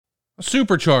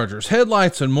Superchargers,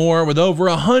 headlights, and more. With over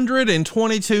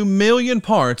 122 million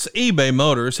parts, eBay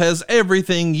Motors has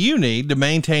everything you need to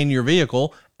maintain your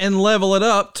vehicle and level it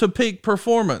up to peak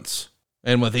performance.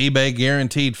 And with eBay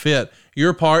Guaranteed Fit,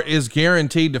 your part is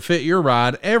guaranteed to fit your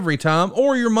ride every time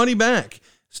or your money back.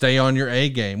 Stay on your A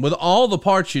game with all the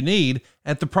parts you need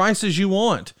at the prices you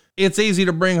want. It's easy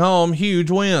to bring home huge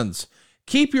wins.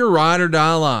 Keep your ride or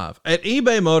die alive at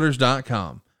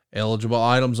ebaymotors.com. Eligible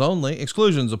items only.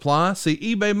 Exclusions apply. See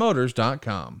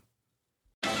ebaymotors.com.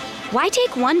 Why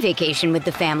take one vacation with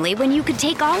the family when you could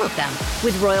take all of them?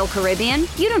 With Royal Caribbean,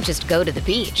 you don't just go to the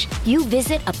beach. You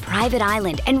visit a private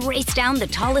island and race down the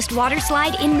tallest water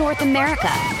slide in North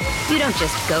America. You don't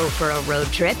just go for a road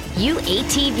trip. You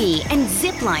ATV and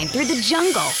zip line through the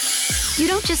jungle. You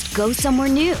don't just go somewhere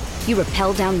new. You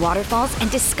rappel down waterfalls and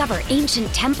discover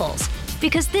ancient temples.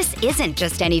 Because this isn't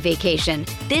just any vacation.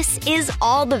 This is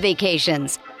all the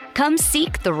vacations. Come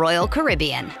seek the Royal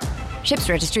Caribbean. Ships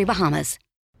Registry, Bahamas.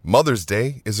 Mother's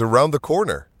Day is around the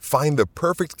corner. Find the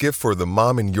perfect gift for the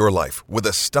mom in your life with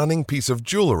a stunning piece of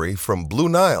jewelry from Blue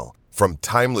Nile. From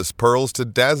timeless pearls to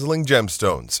dazzling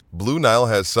gemstones, Blue Nile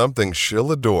has something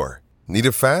she'll adore. Need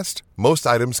it fast? Most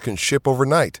items can ship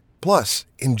overnight. Plus,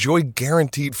 enjoy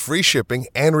guaranteed free shipping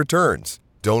and returns.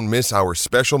 Don't miss our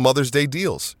special Mother's Day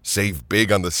deals. Save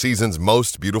big on the season's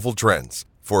most beautiful trends.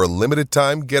 For a limited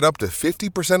time, get up to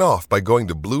 50% off by going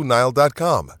to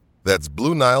BlueNile.com. That's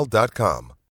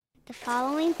BlueNile.com. The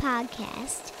following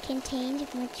podcast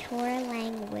contains mature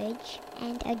language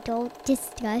and adult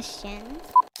discussion.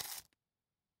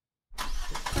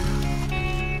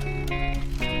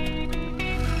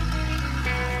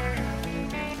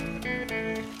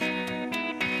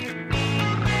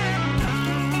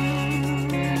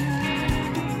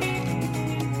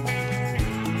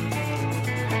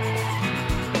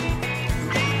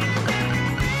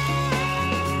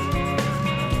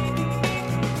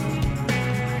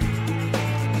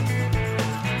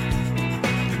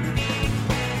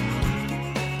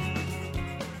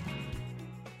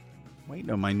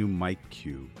 No, my new mic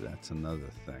cube. That's another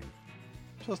thing.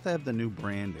 I'm supposed to have the new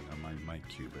branding on my mic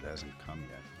cube. It hasn't come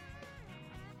yet.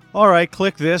 All right,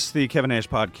 click this, the Kevin Nash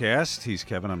Podcast. He's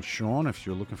Kevin, I'm Sean. If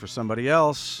you're looking for somebody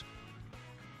else,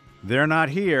 they're not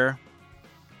here.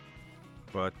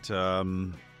 But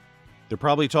they're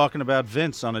probably talking about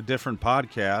Vince on a different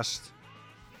podcast.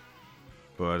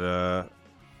 But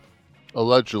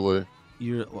allegedly.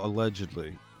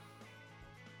 Allegedly.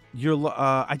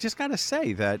 I just got to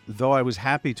say that though I was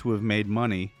happy to have made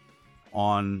money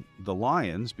on the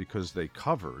Lions because they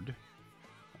covered,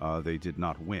 they did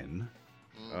not win.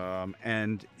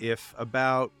 And if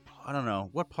about, I don't know,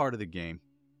 what part of the game?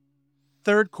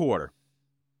 Third quarter,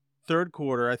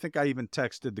 I think I even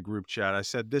texted the group chat. I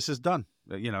said, this is done.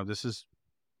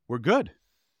 We're good.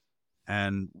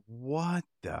 And what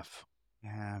the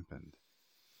happened?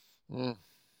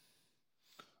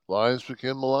 Lions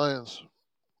became the Lions.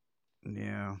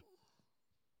 Yeah.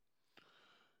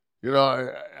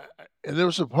 And there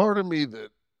was a part of me that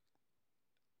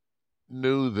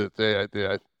knew that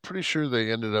I'm pretty sure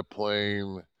they ended up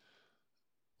playing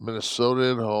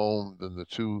Minnesota at home. Then the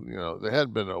two, they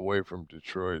hadn't been away from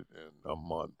Detroit in a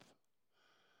month.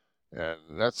 And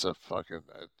that's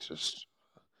it's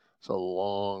a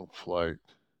long flight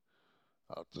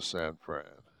out to San Fran.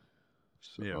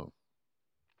 So. Yeah.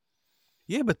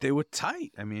 Yeah, but they were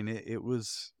tight. I mean, it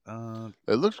was...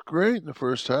 It looked great in the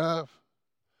first half.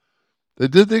 They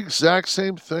did the exact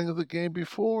same thing of the game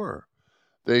before.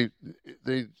 They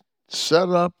set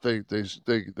up, they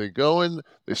go in,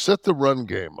 they set the run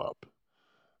game up,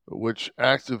 which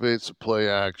activates the play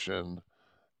action,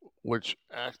 which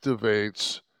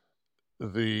activates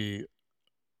the...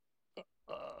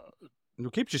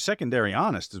 it keeps your secondary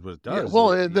honest is what it does. Yeah,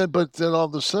 well, but then all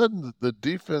of a sudden, the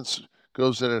defense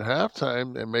goes in at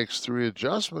halftime and makes 3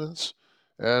 adjustments,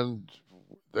 and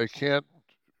they can't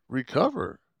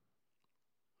recover.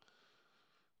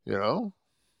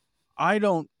 I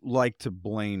don't like to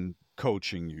blame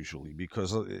coaching usually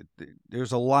because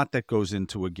there's a lot that goes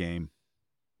into a game.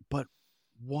 But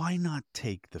why not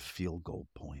take the field goal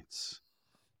points?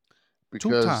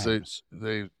 Because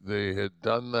they had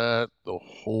done that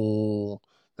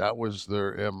that was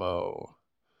their MO.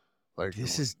 Like,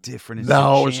 this is different. It's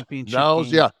now, a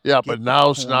championship game. But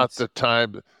now's not the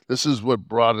time. This is what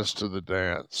brought us to the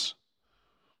dance.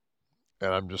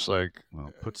 And I'm just like...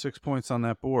 Well, put 6 points on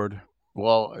that board.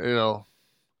 Well,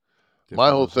 my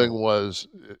whole thing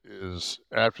is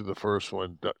after the first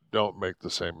one, don't make the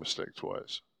same mistake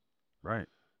twice. Right.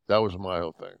 That was my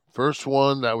whole thing. First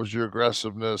one, that was your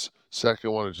aggressiveness.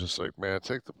 Second one is just like, man,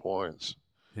 take the points.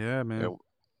 Yeah, man.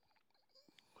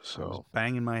 I was So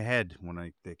banging my head when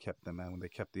they kept them out, when they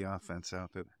kept the offense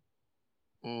out there.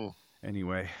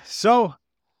 Anyway, so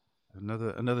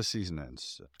another season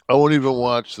ends. I won't even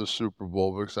watch the Super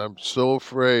Bowl because I'm so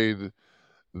afraid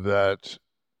that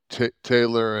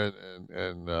Taylor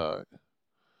and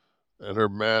her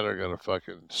man are gonna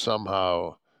fucking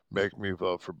somehow make me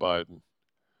vote for Biden.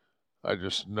 I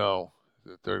just know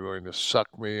that they're going to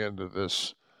suck me into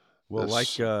this. Well,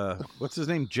 this- what's his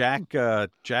name? Jack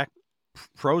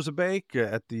Prosabake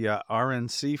at the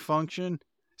RNC function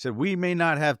said, we may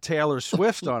not have Taylor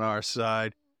Swift on our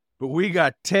side, but we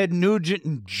got Ted Nugent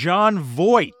and John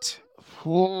Voight.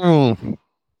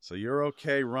 So you're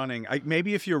okay running.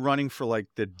 Maybe if you're running for like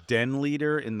the den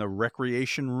leader in the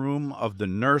recreation room of the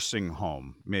nursing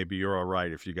home, maybe you're all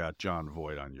right if you got John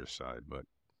Voight on your side. But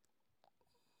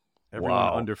everyone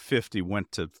Wow. under 50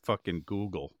 went to fucking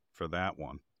Google for that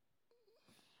one.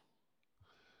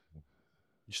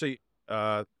 You see,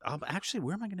 where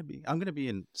am I going to be? I'm going to be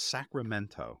in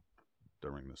Sacramento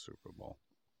during the Super Bowl.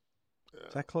 Yeah.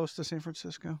 Is that close to San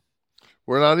Francisco?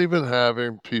 We're not even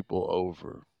having people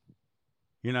over.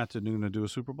 You're not going to do a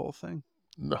Super Bowl thing?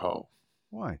 No.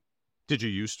 Why? Did you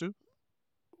used to?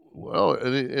 Well,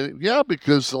 yeah,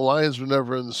 because the Lions were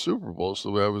never in the Super Bowl,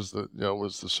 so that was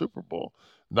was the Super Bowl.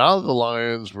 Now the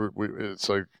Lions it's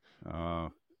like.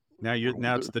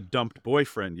 Now it's the dumped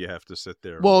boyfriend you have to sit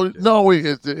there. Well, and no,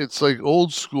 it's like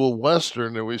old school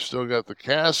Western, and we still got the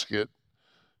casket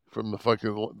from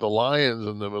the Lions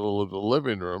in the middle of the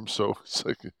living room, so it's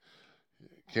like you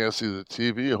can't see the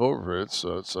TV over it,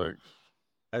 so it's like.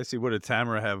 I see. What did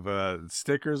Tamara have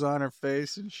stickers on her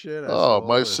face and shit?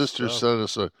 My sister sent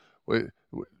us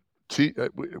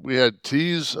we had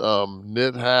T's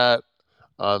knit hat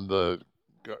on the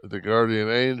Guardian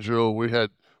Angel. We had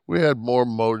more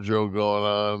mojo going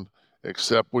on,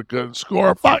 except we couldn't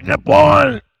score a fucking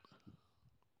point.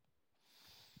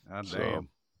 God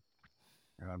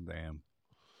damn.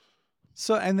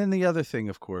 So, and then the other thing,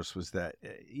 of course, was that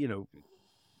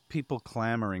people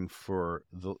clamoring for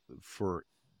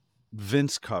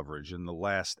Vince coverage in the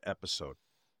last episode.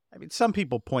 I mean, some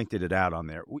people pointed it out on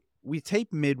there. We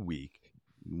tape midweek,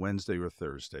 Wednesday or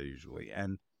Thursday usually,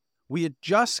 and we had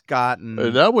just gotten.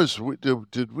 And that was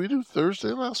did we do Thursday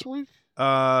last week?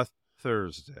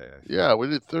 Thursday. Yeah, we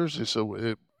did Thursday.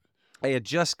 So I had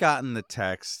just gotten the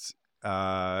texts.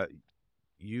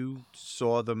 You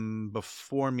saw them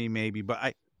before me, maybe, but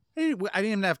I didn't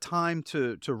even have time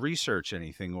to research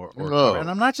anything or No. and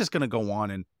I'm not just going to go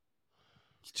on and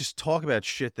just talk about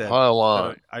shit that pile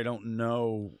on. I don't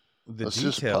know the Let's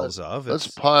just details of. Let's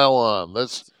pile on.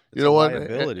 Let's it's a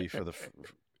liability for the.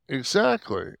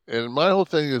 Exactly. And my whole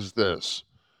thing is this.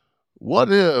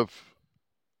 What if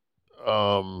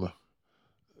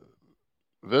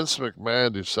Vince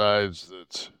McMahon decides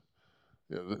that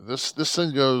this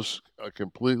thing goes a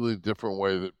completely different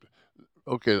way? That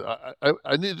okay,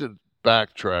 I need to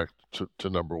backtrack to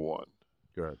number one.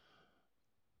 Good.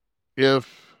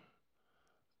 If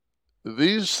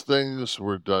these things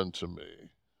were done to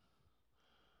me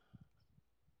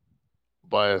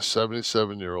by a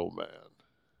 77-year-old man,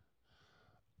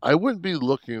 I wouldn't be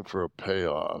looking for a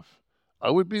payoff. I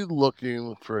would be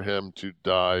looking for him to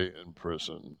die in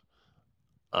prison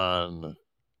on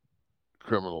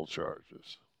criminal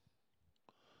charges.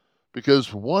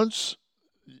 Because once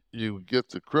you get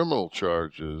the criminal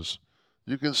charges,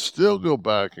 you can still go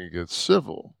back and get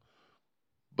civil.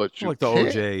 But you Like the can't.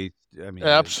 OJ. I mean,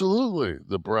 Absolutely.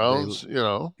 The Browns,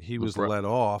 he was let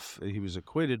off. He was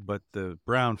acquitted, but the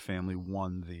Brown family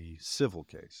won the civil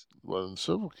case. Well, in the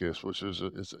civil case, which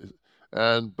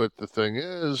but the thing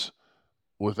is,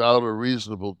 without a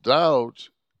reasonable doubt,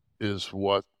 is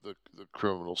what the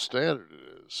criminal standard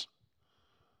is.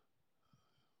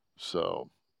 So.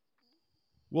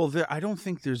 Well, I don't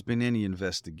think there's been any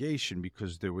investigation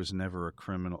because there was never a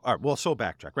criminal. All right, well, so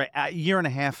backtrack. Right, a year and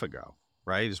a half ago,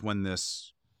 right, is when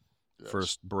this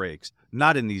first breaks.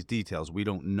 Not in these details. We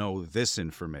don't know this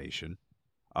information,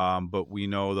 but we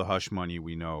know the hush money.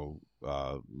 We know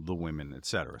the women,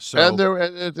 etc. So, and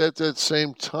at that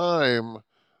same time,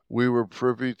 we were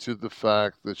privy to the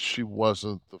fact that she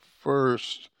wasn't the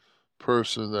first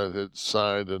person that had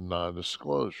signed a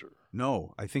non-disclosure.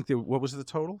 No, I think what was the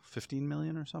total? 15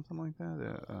 million or something like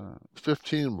that?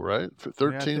 15, right?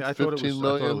 13, yeah, 15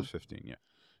 million? I thought it was 15, yeah.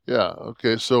 Yeah,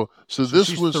 okay. So this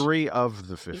she's was 3 of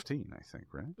the 15, I think,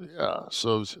 right? Yeah.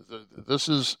 So this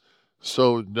is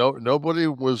nobody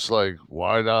was like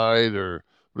wide-eyed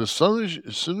but as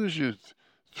soon as you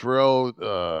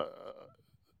throw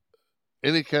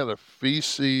any kind of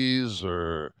feces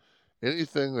or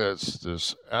anything that's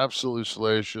just absolutely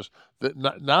salacious, that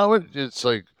now it's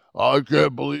like, I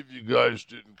can't believe you guys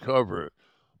didn't cover it.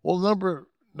 Well, number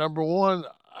one,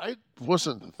 I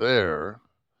wasn't there.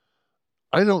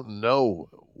 I don't know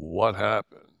what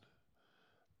happened.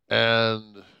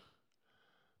 And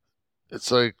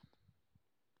it's like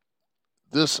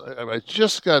this. I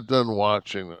just got done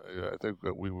watching. I think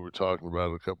that we were talking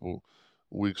about it a couple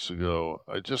weeks ago.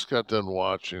 I just got done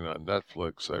watching on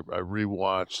Netflix. I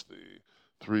rewatched the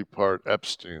 3-part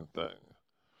Epstein thing.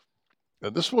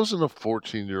 And this wasn't a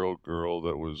 14-year-old girl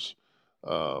that was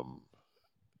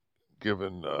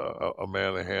given a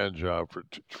man a hand job for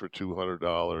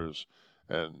 $200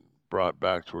 and brought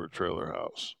back to her trailer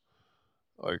house.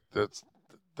 Like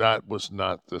that was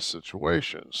not the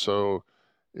situation. So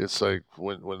it's like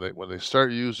when they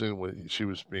start using when she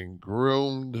was being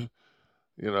groomed,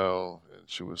 and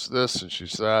she was this and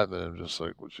she's that, and then I'm just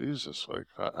like, well, Jesus, like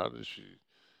how did she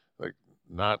like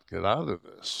not get out of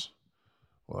this?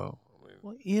 Well,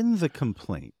 Well, in the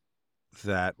complaint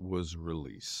that was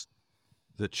released,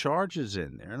 the charges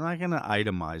in there, and I'm not going to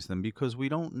itemize them because we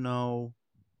don't know.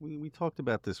 We talked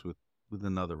about this with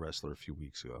another wrestler a few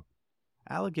weeks ago.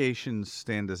 Allegations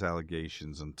stand as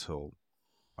allegations until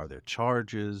are there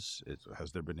charges?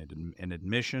 Has there been an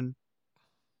admission?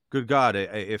 Good God,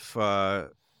 if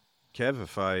Kev,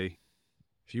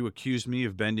 if you accused me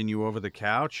of bending you over the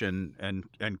couch and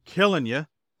killing you,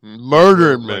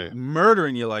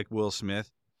 murdering you like Will Smith,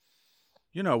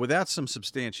 without some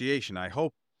substantiation, I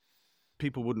hope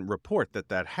people wouldn't report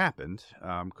that happened,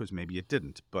 because maybe it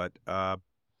didn't. But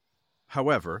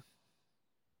however,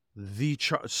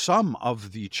 some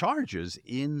of the charges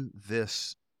in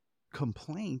this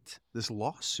complaint, this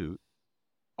lawsuit,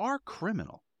 are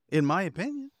criminal, in my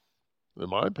opinion. In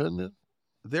my opinion,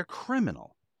 they're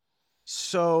criminal.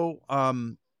 So,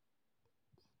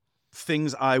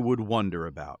 things I would wonder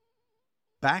about.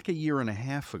 Back a year and a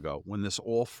half ago, when this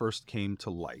all first came to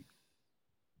light,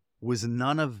 was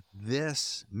none of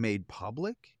this made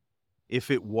public?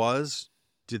 If it was,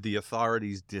 did the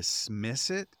authorities dismiss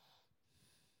it?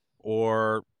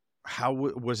 Or how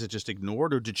was it just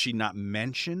ignored? Or did she not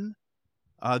mention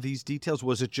these details?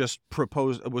 Was it just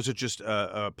proposed? Was it just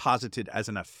posited as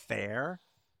an affair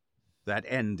that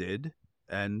ended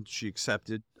and she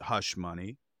accepted hush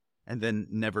money and then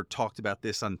never talked about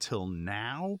this until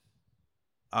now?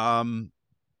 Because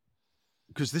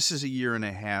this is a year and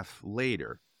a half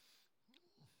later.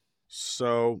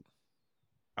 So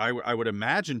I would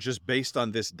imagine, just based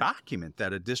on this document,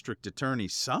 that a district attorney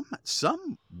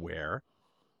somewhere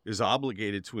is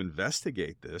obligated to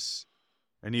investigate this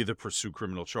and either pursue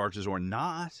criminal charges or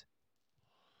not.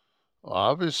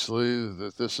 Obviously,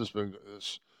 that this has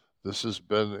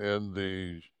been in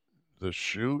the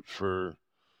chute for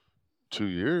 2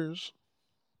 years.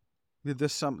 I think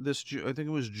it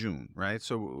was June, right?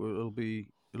 So it'll be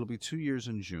 2 years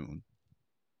in June.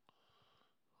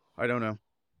 I don't know.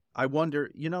 I wonder,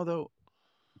 though,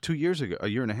 2 years ago, a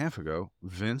year and a half ago,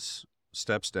 Vince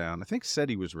steps down. I think said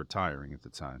he was retiring at the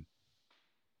time.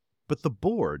 But the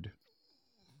board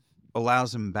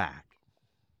allows him back.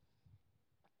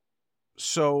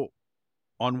 So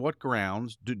on what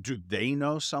grounds? Do they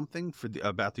know something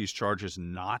about these charges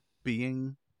not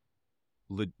being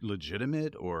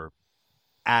legitimate or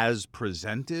as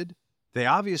presented? They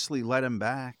obviously let him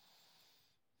back.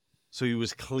 So he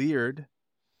was cleared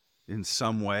in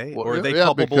some way, or are they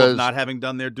culpable of not having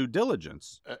done their due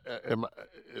diligence? If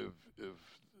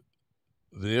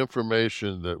the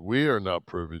information that we are not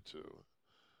privy to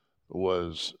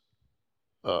was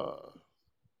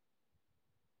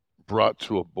brought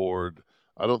to a board,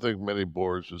 I don't think many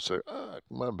boards would say,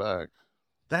 "Come on back."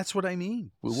 That's what I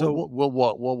mean. We'll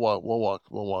walk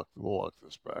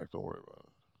this back. Don't worry about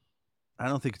it. I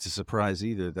don't think it's a surprise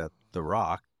either that The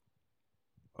Rock,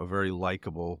 a very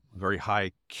likable, very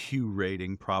high Q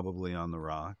rating probably on The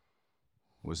Rock,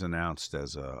 was announced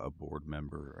as a board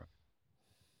member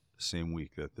the same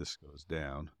week that this goes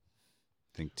down.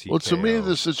 I think TKO, well, to me,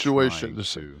 the situation,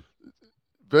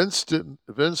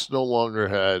 Vince no longer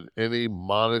had any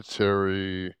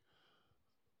monetary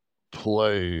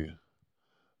play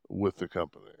with the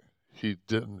company. He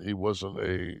wasn't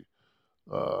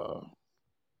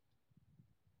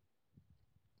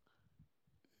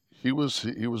he was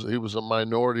a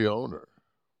minority owner.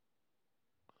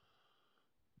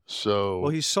 So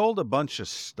he sold a bunch of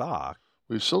stock.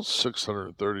 He sold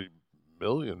 $630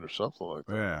 million or something like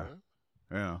that. Yeah, right?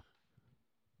 Yeah.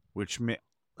 Which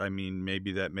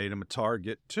maybe that made him a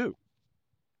target too,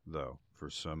 though,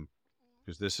 for some,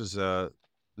 because this is a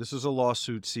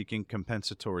lawsuit seeking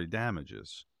compensatory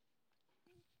damages.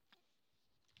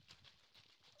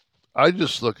 I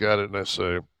just look at it and I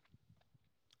say,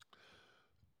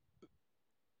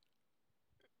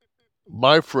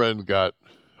 my friend got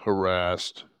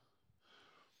harassed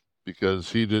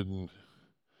because he didn't,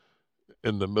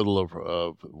 in the middle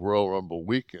of Royal Rumble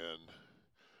weekend,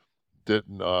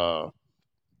 didn't,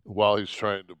 while he's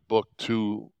trying to book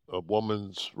a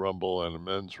women's Rumble and a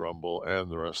men's Rumble and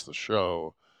the rest of the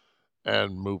show,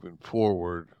 and moving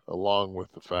forward, along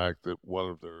with the fact that one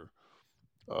of their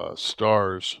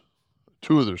stars,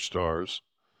 two of their stars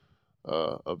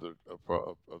of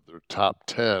their top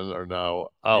 10 are now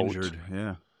out. Injured,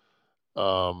 yeah.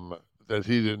 That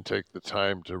he didn't take the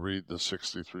time to read the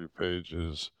 63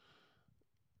 pages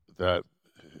that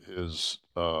his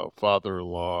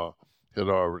father-in-law had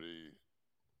already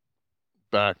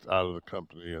backed out of the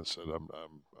company and said, "I'm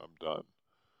done."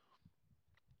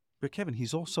 But Kevin,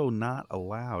 he's also not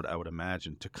allowed, I would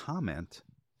imagine, to comment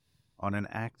on an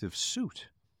active suit.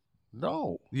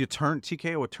 No. The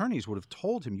TKO attorneys would have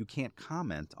told him you can't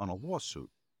comment on a lawsuit.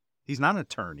 He's not an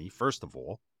attorney, first of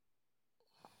all,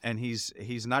 and he's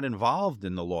not involved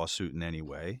in the lawsuit in any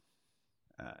way.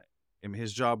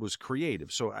 His job was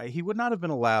creative, so he would not have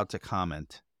been allowed to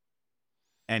comment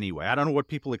anyway. I don't know what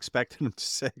people expected him to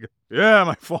say. Yeah,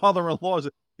 my father-in-law.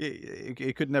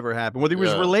 It could never happen, whether he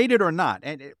was related or not.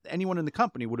 And anyone in the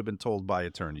company would have been told by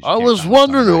attorneys. I was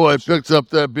wondering who I picked up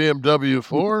that BMW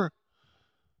for.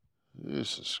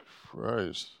 Jesus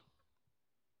Christ.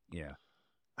 Yeah.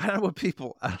 I don't know what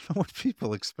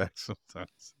people expect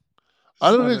sometimes.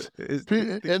 I don't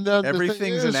know.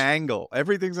 Everything's an angle.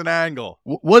 Everything's an angle.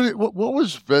 What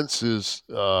was Vince's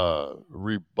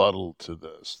rebuttal to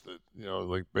this?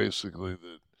 That basically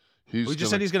that he's. We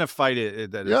just said he's going to fight it.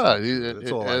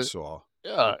 That's all I saw.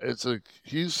 Yeah, it's like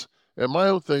and my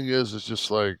whole thing is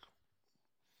just like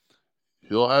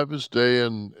he'll have his day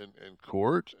in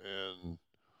court, and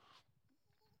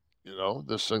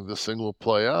this thing will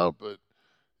play out, but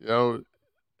I'm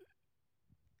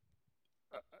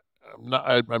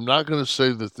not going to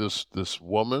say that this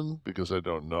woman, because I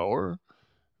don't know her,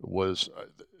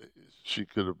 she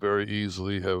could have very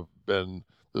easily have been.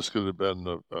 This could have been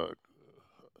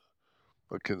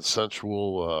a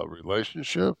consensual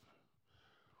relationship.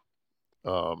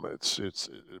 It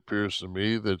appears to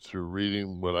me that through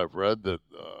reading what I've read that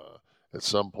at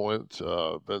some point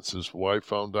Vince's wife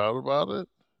found out about it,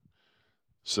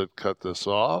 said cut this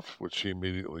off, which he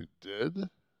immediately did,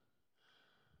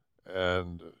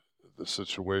 and the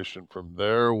situation from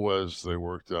there was they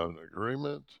worked out an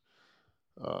agreement.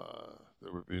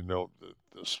 There would be that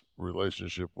this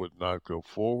relationship would not go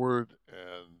forward,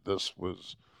 and this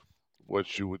was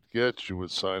what you would get. You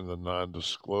would sign the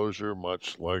non-disclosure,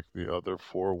 much like the other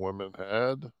 4 women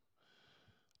had.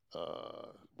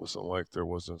 It wasn't like there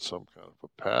wasn't some kind of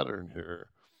a pattern here.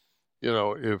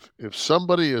 If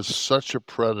somebody is such a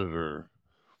predator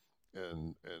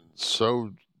and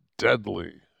so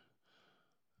deadly,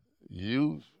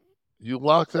 you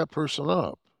lock that person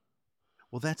up.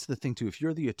 Well, that's the thing too. If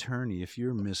you're the attorney, if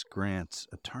you're Miss Grant's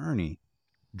attorney,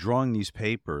 drawing these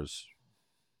papers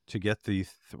to get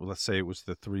let's say it was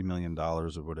the $3 million or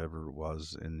whatever it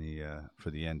was in the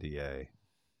for the NDA,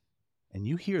 and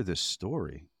you hear this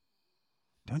story,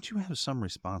 don't you have some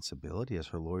responsibility as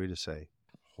her lawyer to say,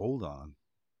 hold on,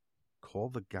 call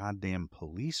the goddamn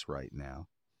police right now,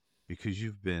 because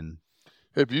you've been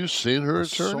Have you seen her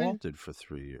attorney? Assaulted for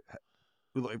 3 years.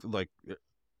 Like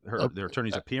their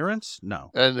attorney's appearance?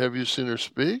 No. And have you seen her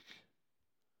speak?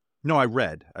 No, I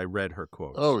read her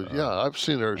quotes. Oh, yeah, I've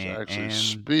seen her actually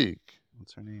speak.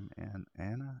 What's her name?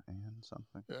 Anna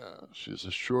something? Yeah, she's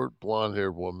a short,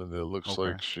 blonde-haired woman that looks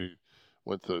like she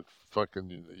went to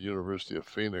fucking University of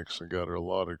Phoenix and got her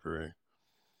law degree.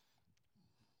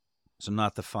 So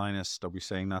not the finest. Are we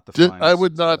saying not the finest? I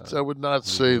would not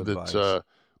say that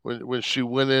when she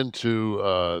went into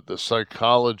the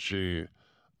psychology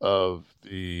of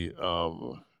the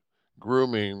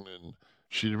grooming, and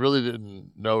she really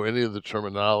didn't know any of the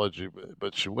terminology,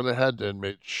 but she went ahead and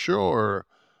made sure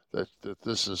that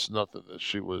this is nothing that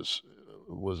she was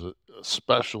a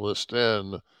specialist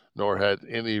in, nor had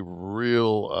any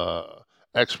real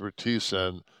expertise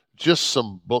in, just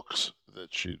some books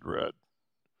that she'd read.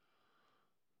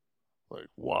 Like,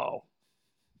 wow.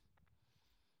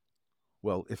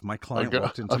 Well, if my client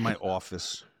walked into my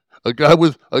office, a guy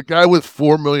with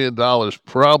 $4 million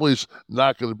probably is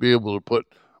not going to be able to put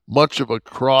much of a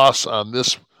cross on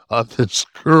this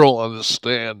girl on the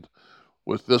stand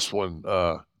with this one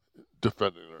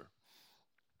defending her.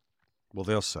 Well,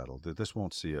 they'll settle. This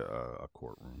won't see a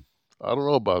courtroom. I don't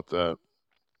know about that.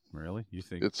 Really? You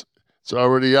think it's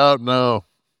already out now?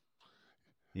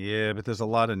 Yeah, but there's a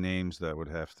lot of names that would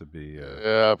have to be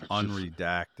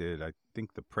unredacted. I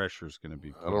think the pressure's going to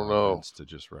be. I don't know. Vince to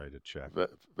just write a check.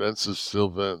 Vince is still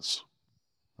Vince.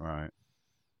 Right.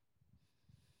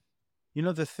 You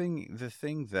know, the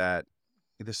thing that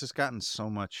this has gotten so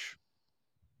much,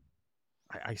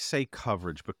 I say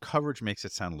coverage, but coverage makes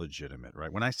it sound legitimate,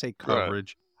 right? When I say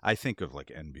coverage, I think of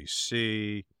like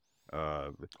NBC.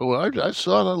 I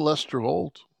saw it on Lester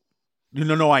Holt.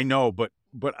 No, I know, but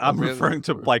I'm referring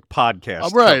to like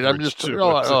podcasts. I'm right. I'm just too.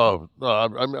 I'm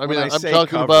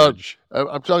talking coverage,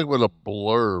 I'm talking about a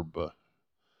blurb.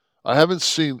 I haven't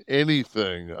seen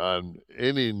anything on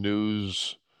any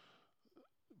news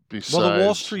besides. Well, the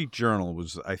Wall Street Journal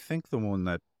was, I think, the one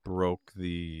that broke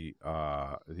the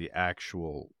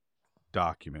actual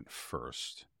document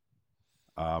first.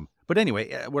 But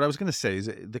anyway, what I was going to say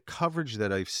is the coverage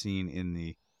that I've seen in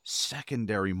the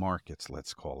secondary markets,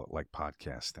 let's call it, like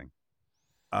podcasting.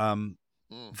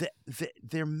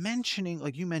 They're mentioning,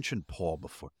 like you mentioned Paul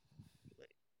before.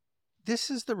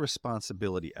 This is the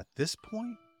responsibility at this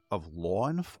point of law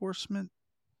enforcement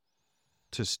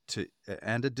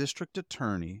and a district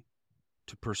attorney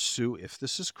to pursue if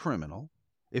this is criminal,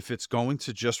 if it's going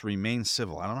to just remain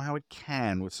civil. I don't know how it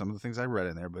can with some of the things I read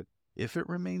in there, but if it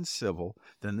remains civil,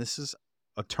 then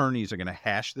attorneys are going to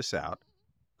hash this out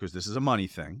because this is a money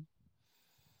thing.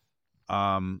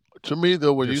 To me,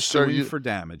 though, when you start for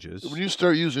damages, when you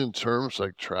start using terms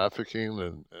like trafficking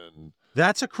and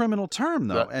that's a criminal term,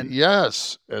 though.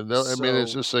 Yes, and I mean,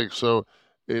 it's just like so.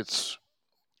 It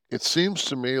seems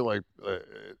to me like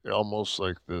almost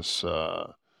like this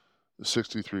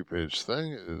 63-page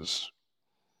thing is.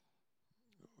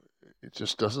 It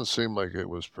just doesn't seem like it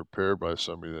was prepared by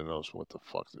somebody that knows what the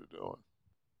fuck they're doing.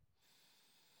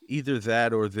 Either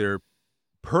that, or they're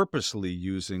purposely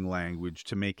using language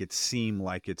to make it seem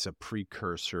like it's a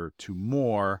precursor to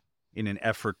more in an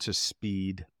effort to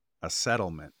speed a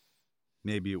settlement.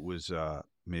 Maybe it was a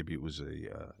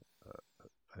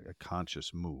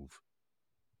conscious move.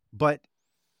 But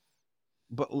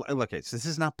look, this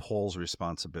is not Paul's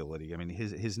responsibility. I mean,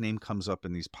 his name comes up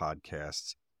in these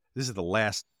podcasts. This is the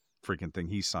last freaking thing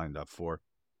he signed up for.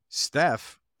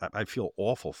 Steph, I feel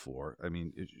awful for. I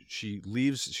mean, she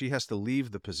has to leave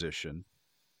the position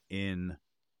in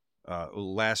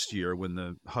last year when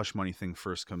the hush money thing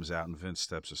first comes out and Vince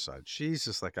steps aside. She's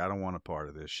just like, I don't want a part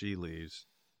of this. She leaves.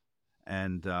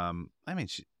 And I mean,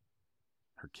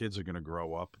 her kids are going to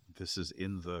grow up. This is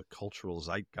in the cultural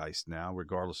zeitgeist now,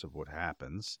 regardless of what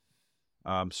happens.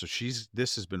 So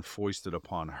this has been foisted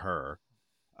upon her.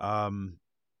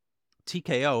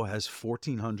 TKO has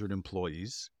 1,400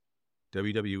 employees.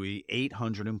 WWE,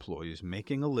 800 employees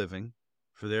making a living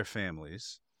for their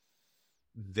families.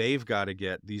 They've got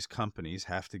to these companies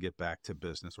have to get back to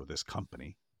business, or this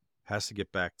company has to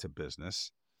get back to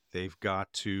business. They've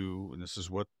got to, and this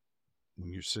is what, when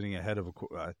you're sitting at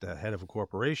the head of a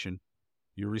corporation,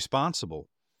 you're responsible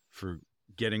for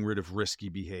getting rid of risky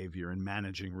behavior and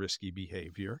managing risky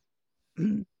behavior.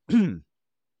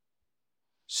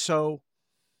 So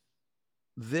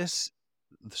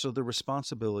the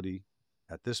responsibility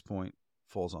at this point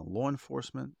falls on law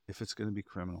enforcement if it's going to be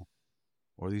criminal,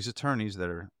 or these attorneys that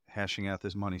are hashing out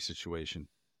this money situation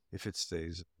if it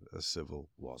stays a civil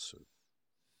lawsuit.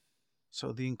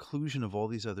 So the inclusion of all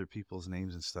these other people's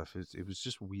names and stuff, it was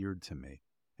just weird to me.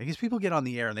 I guess people get on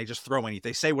the air and they just throw anything.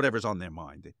 They say whatever's on their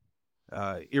mind,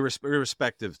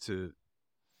 irrespective to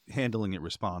handling it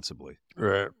responsibly.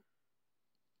 Right.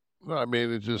 No, I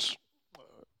mean, it just,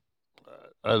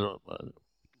 I don't.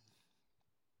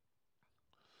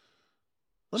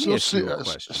 Let me ask you a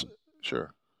question.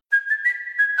 Sure.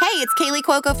 Hey, it's Kaylee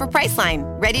Cuoco for Priceline.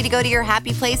 Ready to go to your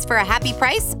happy place for a happy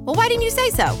price? Well, why didn't you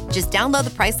say so? Just download the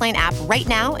Priceline app right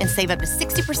now and save up to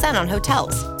 60% on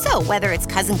hotels. So whether it's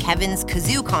Cousin Kevin's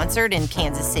Kazoo Concert in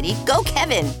Kansas City, go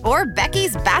Kevin, or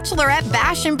Becky's Bachelorette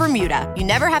Bash in Bermuda, you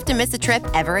never have to miss a trip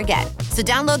ever again. So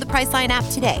download the Priceline app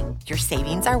today. Your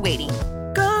savings are waiting.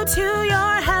 Go to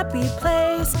your happy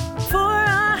place for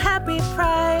a happy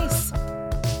price.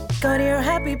 Go to your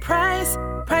happy price,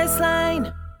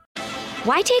 Priceline.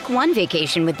 Why take one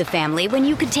vacation with the family when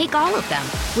you could take all of them?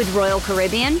 With Royal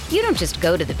Caribbean, you don't just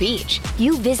go to the beach.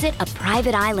 You visit a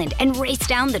private island and race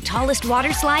down the tallest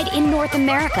water slide in North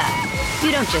America.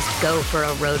 You don't just go for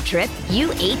a road trip. You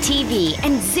ATV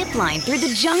and zip line through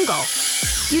the jungle.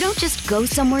 You don't just go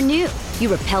somewhere new.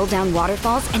 You rappel down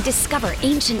waterfalls and discover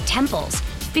ancient temples.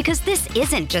 Because this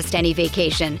isn't just any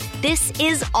vacation. This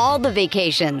is all the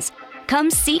vacations. Come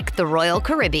seek the Royal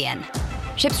Caribbean.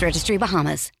 Ships Registry,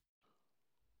 Bahamas.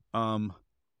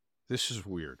 This is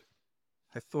weird.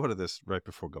 I thought of this right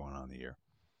before going on the air.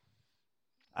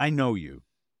 I know you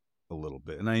a little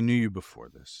bit, and I knew you before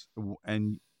this,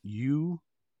 and you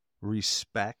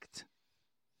respect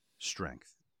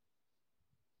strength.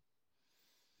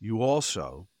 you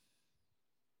also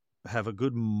have a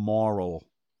good moral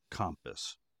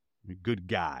compass. You're a good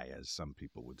guy, as some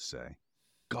people would say.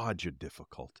 God, you're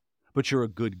difficult, but you're a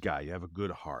good guy. You have a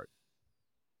good heart.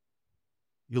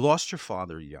 You lost your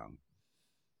father young.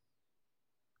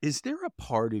 Is there a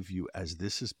part of you, as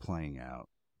this is playing out,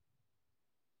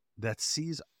 that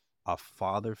sees a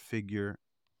father figure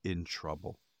in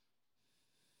trouble?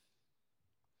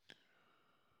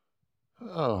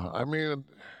 Oh, I mean,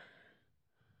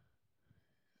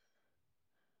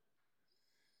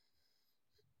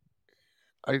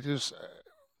 I just,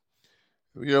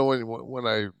 when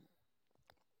I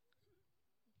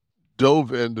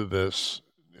dove into this,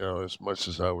 as much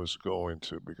as I was going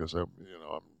to, because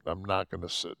I'm not going to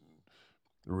sit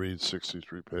and read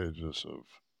 63 pages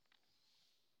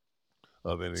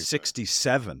of anything.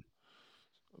 67.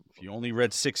 If you only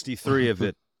read 63 of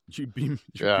it, you'd be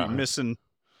missing.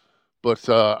 But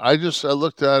I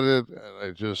looked at it,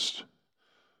 and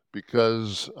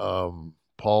because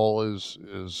Paul is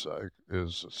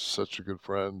such a good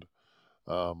friend.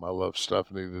 I love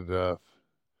Stephanie to death.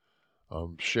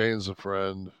 Shane's a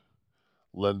friend.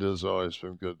 Linda's always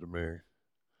been good to me.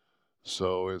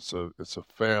 So it's a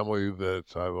family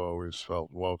that I've always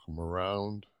felt welcome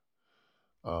around.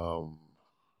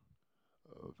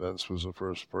 Vince was the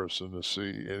first person to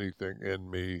see anything in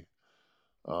me,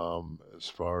 as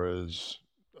far as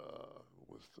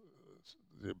with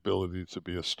the ability to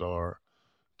be a star.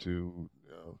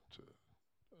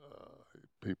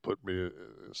 He put me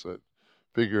as that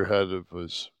figurehead of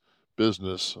his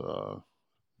business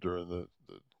during the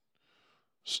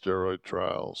steroid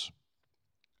trials,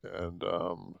 and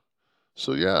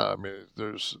so yeah, I mean,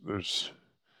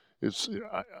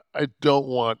 I don't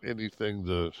want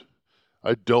anything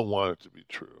I don't want it to be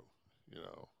true,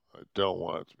 I don't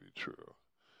want it to be true,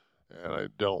 and I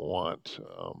don't want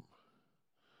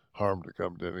harm to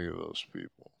come to any of those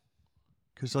people.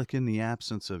 Because, like, in the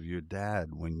absence of your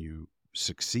dad, when you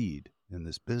succeed in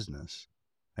this business,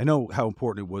 I know how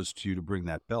important it was to you to bring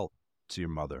that belt to your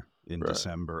mother in Right.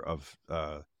 December of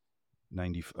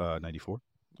 94.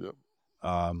 Yep.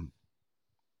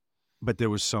 But there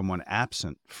was someone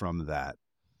absent from that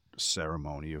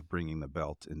ceremony of bringing the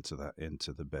belt into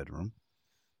the bedroom.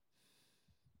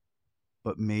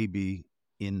 But maybe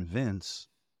in Vince,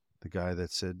 the guy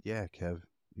that said, "Yeah, Kev,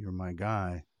 you're my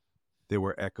guy," there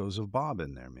were echoes of Bob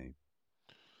in there, maybe.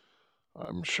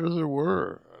 I'm sure there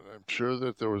were. And I'm sure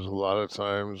that there was a lot of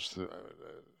times that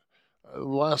the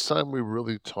last time we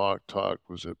really talked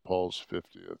was at Paul's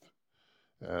 50th,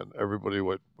 and everybody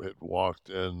had walked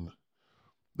in.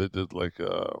 They did like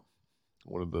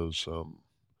one of those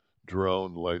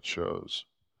drone light shows,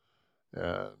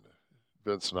 and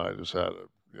Vince and I just had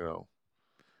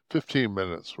 15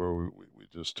 minutes where we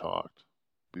just talked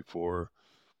before,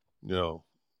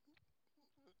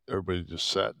 everybody just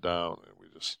sat down, and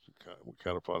we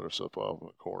kind of found ourselves off in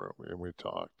the corner, and we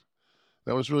talked.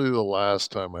 That was really the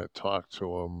last time I talked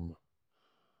to him,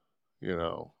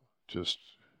 just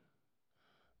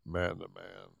man to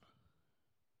man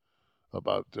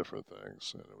about different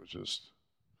things. And it was just,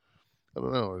 I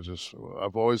don't know,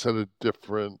 I've always had a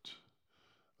different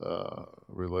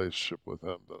relationship with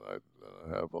him than I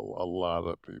have a lot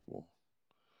of people.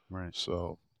 Right.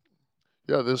 So,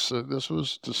 yeah, this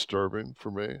was disturbing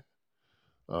for me.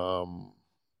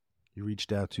 You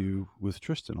reached out to with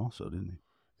Tristan also, didn't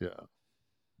you? Yeah.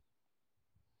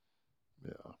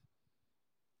 Yeah.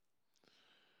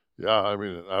 Yeah, I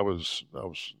mean, I was,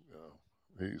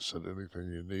 he said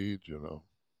anything you need,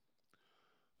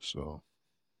 So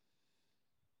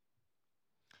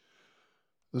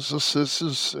this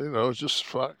is just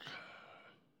fuck.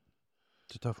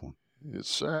 It's a tough one. It's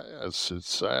sad. It's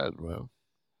sad, man.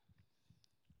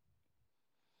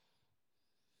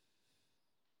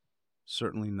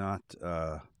 Certainly not.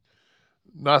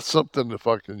 Not something to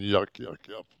fucking yuck,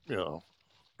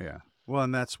 Yeah. Well,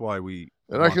 and that's why we.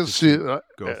 And I can see it.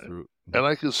 Go through. And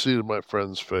I can see it in my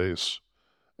friend's face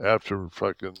after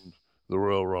fucking the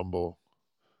Royal Rumble.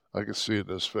 I can see it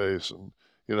in his face, and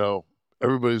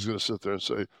everybody's gonna sit there and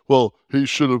say, "Well, he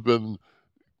should have been,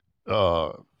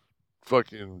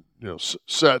 fucking,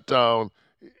 sat down."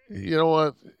 You know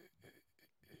what?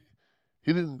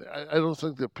 He didn't. I don't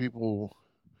think that people,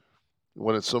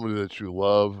 when it's somebody that you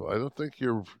love, I don't think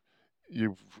you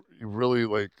really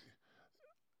like.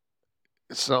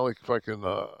 It's not like fucking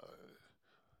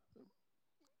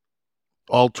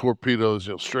all torpedoes,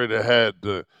 straight ahead.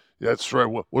 That's right.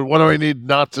 What do I need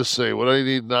not to say? What do I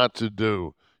need not to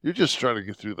do? You're just trying to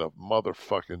get through the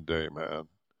motherfucking day, man.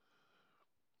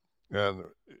 And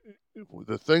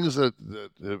the things that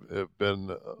have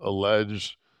been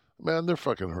alleged man, they're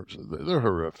fucking, they're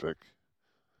horrific.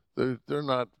 They're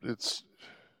not, it's,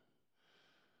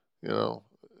 you know,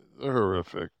 they're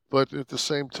horrific. But at the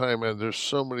same time, man, there's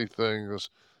so many things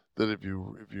that if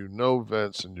you know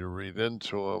Vince and you read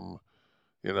into them,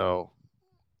 you know,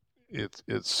 it's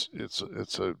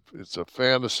a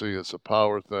fantasy, it's a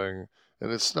power thing,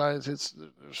 and it's not.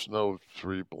 There's no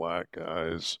three black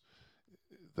guys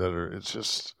that are. It's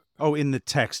just. Oh, in the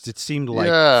text, it seemed like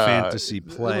fantasy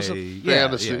play. It was a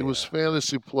fantasy. Yeah. It was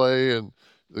fantasy play, and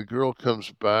the girl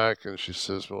comes back and she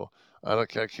says, "Well, I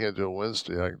can't do a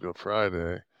Wednesday. I can do a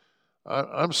Friday."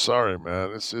 I'm sorry, man.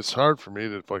 It's hard for me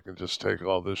to fucking just take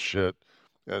all this shit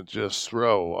and just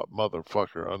throw a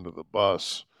motherfucker under the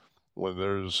bus when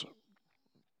they're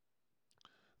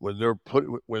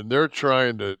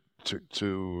trying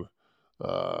to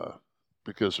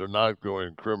because they're not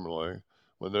going criminally,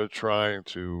 when they're trying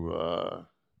to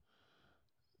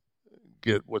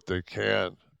get what they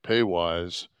can pay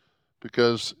wise,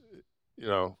 because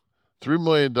 $3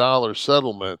 million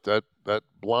settlement, that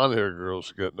blonde hair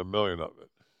girl's getting $1 million of it.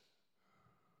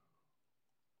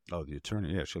 Oh, the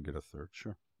attorney, yeah, she'll get a third,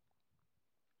 sure.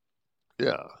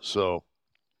 Yeah, so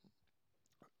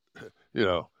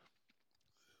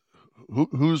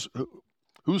who's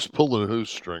pulling whose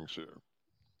strings here?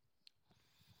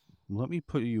 Let me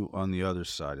put you on the other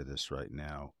side of this right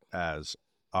now as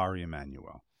Ari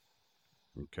Emanuel.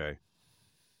 Okay.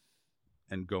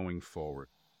 And going forward,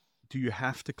 do you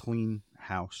have to clean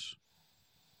house?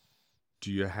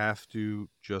 Do you have to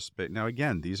just now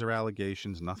again, these are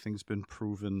allegations, nothing's been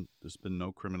proven, there's been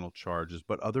no criminal charges,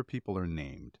 but other people are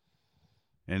named.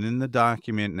 And in the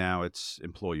document now it's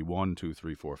employee 1, 2,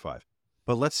 3, 4, 5.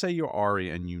 But let's say you're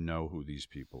Ari and you know who these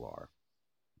people are.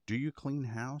 Do you clean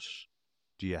house?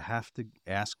 Do you have to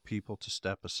ask people to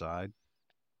step aside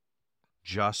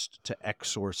just to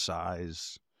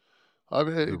exorcise? I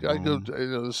mean, I go.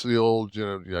 This is the old.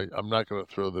 I'm not going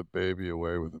to throw the baby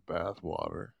away with the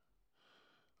bathwater.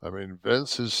 I mean,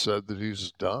 Vince has said that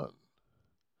he's done.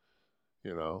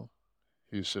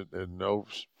 He's in no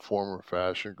form or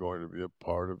fashion going to be a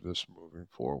part of this moving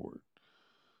forward.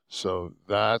 So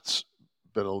that's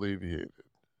been alleviated.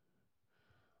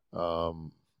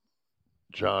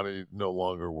 Johnny no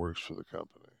longer works for the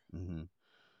company. Mm-hmm.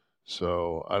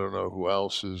 So I don't know who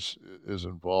else is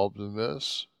involved in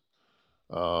this.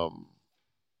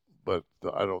 But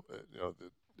I don't,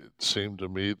 it seemed to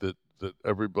me that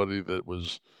everybody that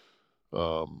was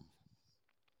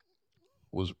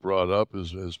brought up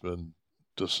has been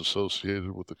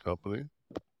disassociated with the company.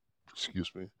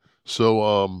 Excuse me.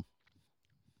 So,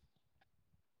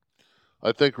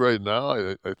 I think right now,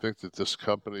 I think that this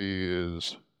company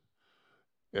is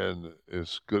in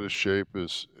as good a shape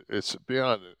as it's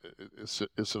beyond.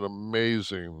 It's an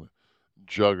amazing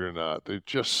juggernaut. They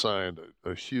just signed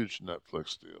a huge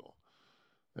Netflix deal,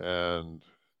 and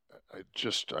I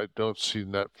don't see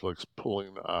Netflix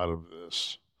pulling out of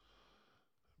this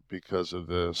because of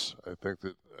this. I think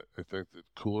that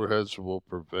cooler heads will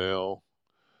prevail.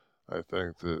 I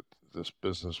think that this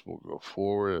business will go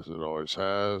forward as it always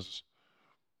has.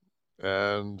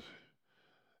 And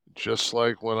just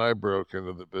like when I broke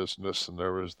into the business and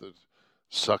there was the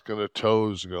sucking of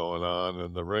toes going on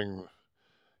in the ring,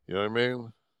 you know what I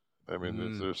mean? I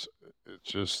mean,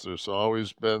 there's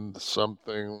always been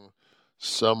something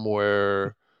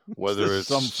somewhere, whether it's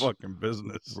some fucking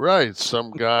business, right?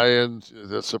 Some guy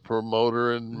that's a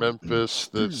promoter in Memphis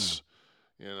that's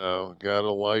got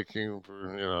a liking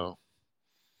for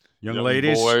young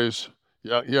ladies, boys,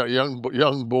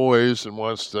 young boys, and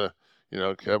wants to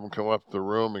have them come up the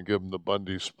room and give them the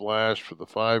Bundy splash for the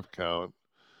 5 count.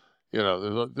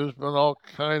 There's been all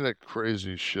kind of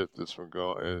crazy shit that's been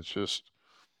going. And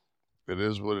it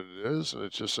is what it is, and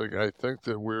it's just like I think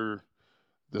that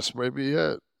this may be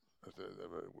it.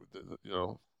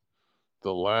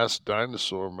 The last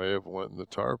dinosaur may have went in the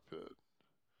tar pit,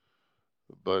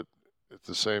 but at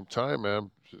the same time,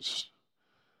 man, just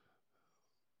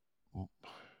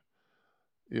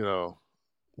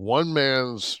one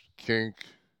man's kink,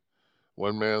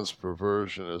 one man's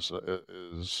perversion is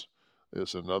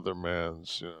another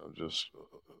man's, just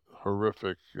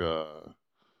horrific.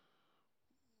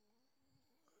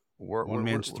 One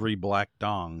man's 3 black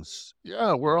dongs.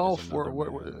 Yeah, we're all for.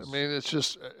 I mean, it's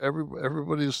just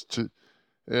everybody's to,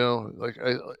 like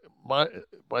my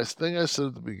thing I said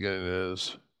at the beginning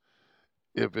is,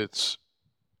 if it's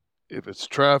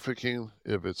trafficking,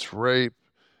 if it's rape,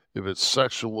 if it's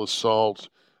sexual assault,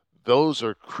 those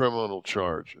are criminal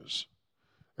charges,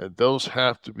 and those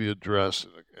have to be addressed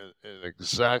in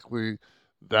exactly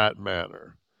that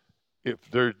manner. If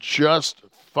they're just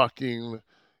fucking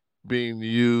being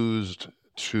used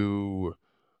to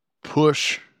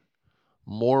push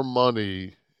more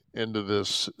money into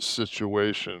this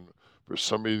situation for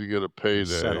somebody to get a payday,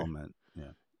 Settlement.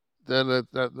 Yeah.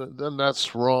 then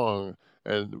that's wrong,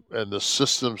 and the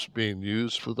system's being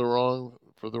used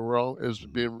is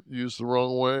being used the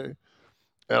wrong way,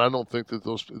 and I don't think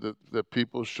that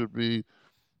people should be.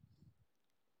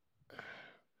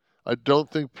 I don't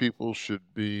think people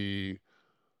should be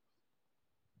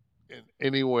in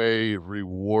any way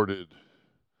rewarded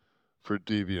for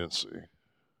deviancy.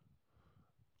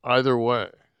 Either way.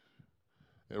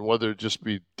 And whether it just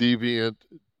be deviant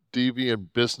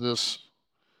business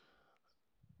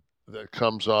that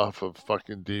comes off of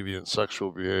fucking deviant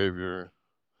sexual behavior.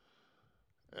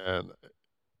 And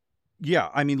yeah,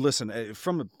 I mean, listen,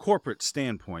 from a corporate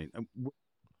standpoint,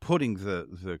 putting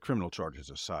the criminal charges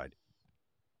aside,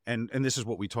 and this is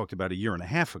what we talked about a year and a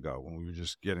half ago when we were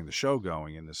just getting the show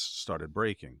going and this started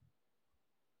breaking.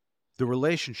 The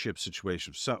relationship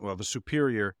situation of a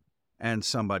superior and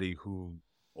somebody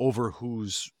over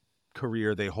whose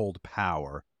career they hold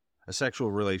power, a sexual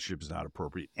relationship is not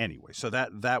appropriate anyway. So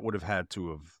that would have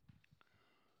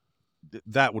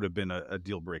been a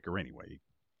deal breaker anyway. You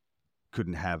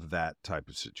couldn't have that type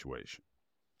of situation.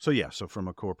 So yeah, so from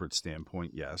a corporate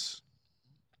standpoint, yes.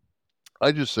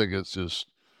 I just think it's just,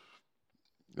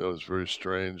 it's very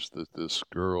strange that this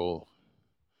girl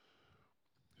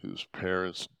whose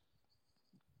parents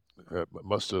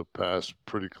must have passed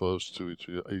pretty close to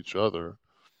each other,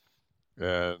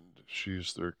 and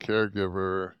she's their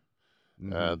caregiver,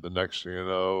 and the next thing you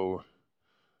know,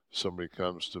 somebody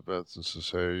comes to Vince and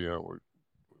says, hey, we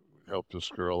helped this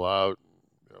girl out.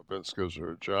 Vince gives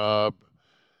her a job,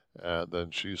 and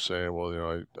then she's saying,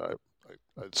 well,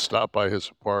 I'd stop by his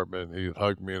apartment, he'd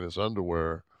hug me in his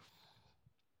underwear.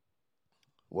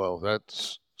 Well,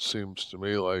 that seems to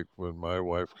me like when my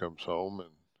wife comes home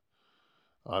and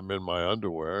I'm in my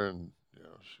underwear and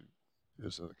she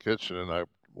is in the kitchen and I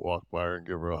walk by her and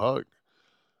give her a hug.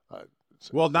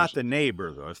 Not the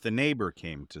neighbor though. If the neighbor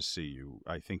came to see you,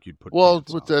 I think you'd put.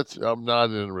 I'm not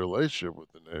in a relationship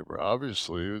with the neighbor.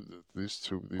 Obviously, these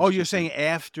two. You're saying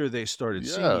after they started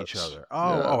seeing each other?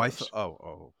 I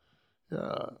thought.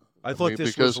 Yeah. I thought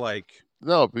this was like.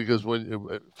 No, because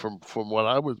from what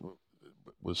I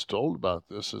was told about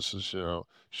this is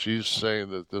she's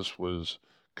saying that this was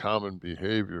common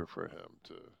behavior for him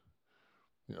to,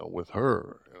 with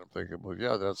her, and I'm thinking, well,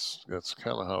 yeah, that's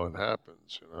kind of how it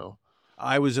happens,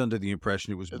 I was under the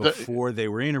impression it was before they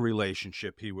were in a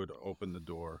relationship, he would open the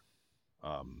door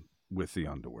with the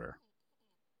underwear.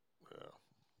 Yeah.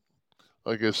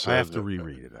 Like I said, I have to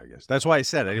reread it, I guess. That's why I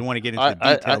said I didn't want to get into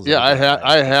the details.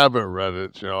 I haven't read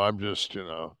it. I'm just,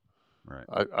 right.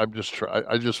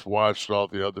 I just watched all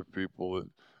the other people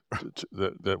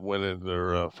that went in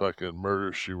their fucking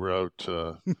Murder, She Wrote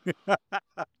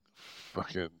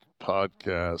fucking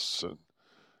podcasts, and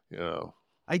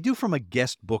I do, from a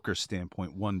guest booker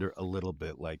standpoint, wonder a little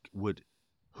bit like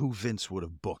who Vince would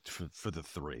have booked for the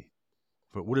three.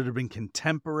 But would it have been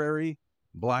contemporary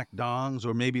Black Dongs,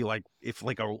 or maybe like if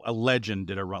like a legend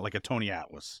did a run, like a Tony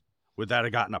Atlas? Would that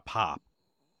have gotten a pop,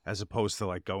 as opposed to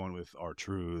like going with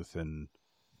R-Truth and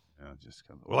just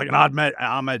kind of, or like an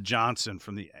Ahmed Johnson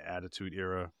from the Attitude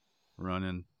Era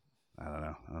running? I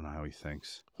don't know how he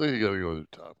thinks. I think you got to go with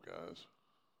the top guys.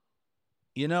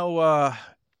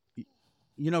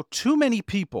 Too many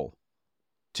people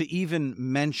to even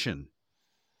mention,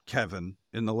 Kevin,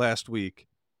 in the last week,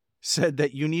 said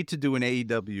that you need to do an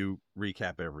AEW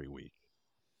recap every week.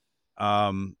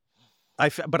 But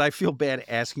I feel bad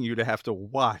asking you to have to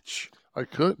watch. I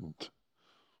couldn't.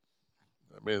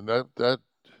 I mean, that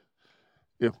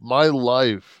if my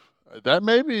life, that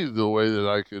may be the way that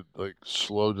I could like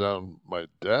slow down my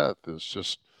death, is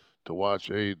just to watch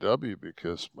AEW,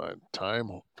 because my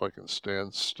time fucking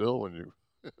stands still when you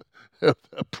have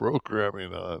that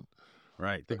programming on.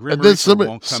 Right. The Grim Reaper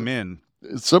won't come in.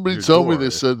 Somebody told me, they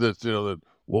said that,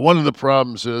 one of the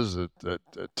problems is that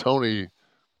Tony,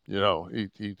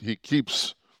 he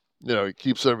keeps, he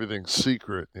keeps everything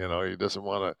secret. He doesn't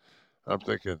want to. I'm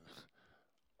thinking,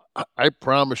 I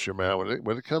promise you, man,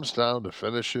 when it comes down to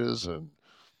finishes and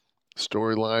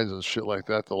storylines and shit like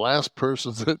that, the last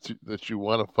person that you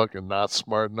want to fucking not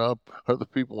smarten up are the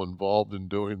people involved in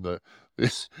doing the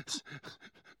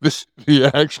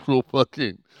actual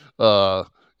fucking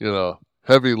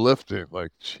heavy lifting.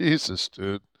 Like, Jesus,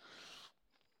 dude.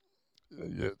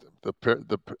 Yeah, the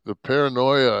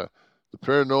paranoia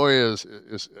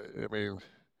is I mean,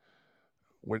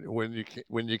 when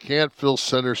you can't fill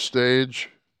center stage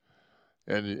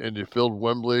and you filled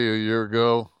Wembley a year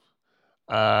ago,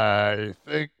 I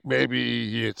think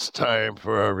maybe it's time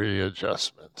for a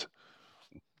readjustment.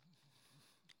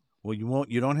 Well,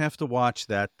 you don't have to watch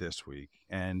that this week.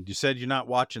 And you said you're not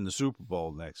watching the Super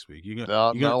Bowl next week.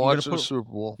 Not watching the Super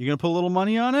Bowl. You gonna put a little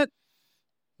money on it?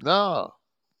 No.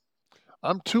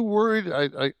 I'm too worried.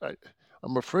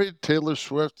 I'm afraid Taylor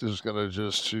Swift is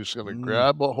she's gonna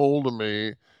grab a hold of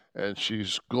me, and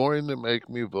she's going to make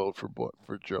me vote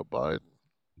for Joe Biden.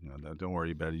 No, don't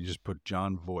worry about it. You just put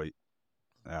John Voight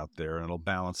out there, and it'll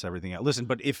balance everything out. Listen,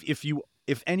 but if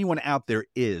anyone out there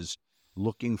is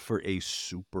looking for a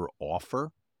super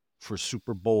offer for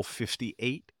Super Bowl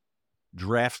 58,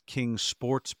 DraftKings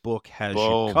Sportsbook has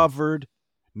you covered.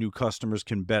 New customers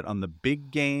can bet on the big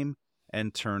game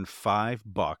and turn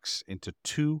 $5 into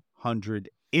 $200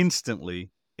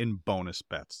 instantly in bonus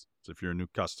bets. So if you're a new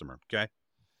customer, okay?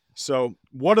 So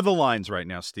what are the lines right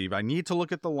now, Steve? I need to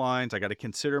look at the lines. I got to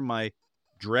consider my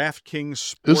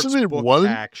DraftKings Sportsbook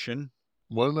action.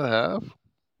 1.5?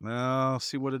 Well, I'll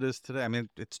see what it is today. I mean,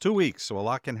 it's 2 weeks, so a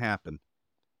lot can happen.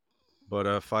 But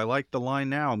if I like the line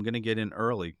now, I'm going to get in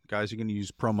early. Guys, you're going to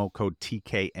use promo code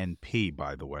TKNP,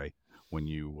 by the way, when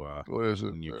you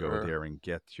go there and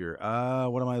get your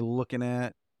what am I looking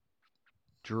at?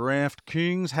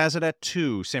 DraftKings has it at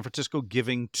 2. San Francisco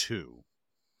giving 2.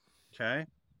 Okay.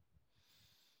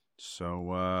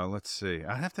 So let's see.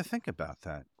 I have to think about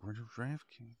that.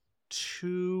 DraftKings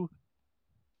 2.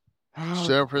 Oh,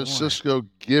 San Francisco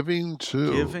giving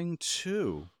 2. Giving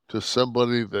 2 to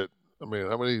somebody that, I mean,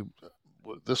 how many?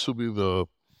 This will be the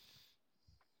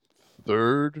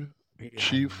third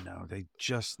chief. No, they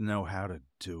just know how to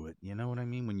do it. You know what I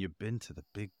mean? When you've been to the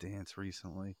big dance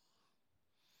recently,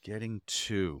 getting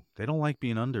 2. They don't like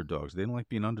being underdogs. They don't like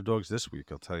being underdogs this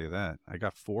week, I'll tell you that. I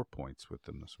got 4 points with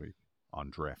them this week on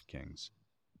DraftKings.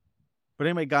 But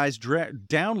anyway, guys,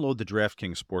 download the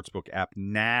DraftKings Sportsbook app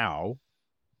now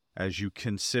as you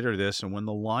consider this. And when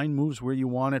the line moves where you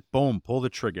want it, boom, pull the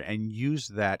trigger and use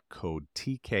that code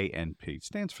TKNP. It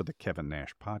stands for the Kevin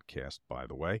Nash Podcast, by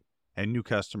the way. And new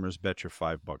customers bet your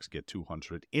 $5, get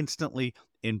 $200 instantly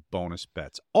in bonus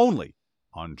bets. Only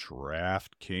on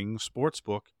DraftKings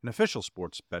Sportsbook, an official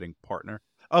sports betting partner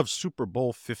of Super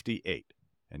Bowl 58.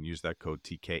 And use that code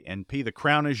TKNP. The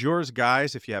crown is yours,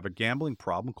 guys. If you have a gambling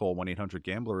problem, call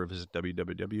 1-800-GAMBLER or visit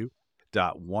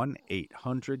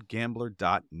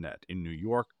www.1800gambler.net. In New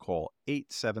York, call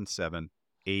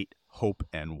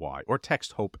 877-8-HOPE-NY or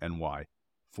text HOPE-NY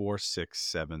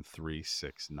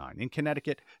 467-369. In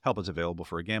Connecticut, help is available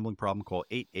for a gambling problem. Call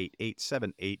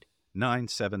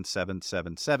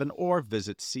 888-78-97777 or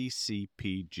visit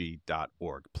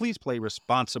ccpg.org. Please play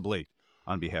responsibly.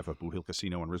 On behalf of Boot Hill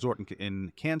Casino and Resort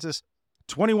in Kansas,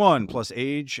 21 plus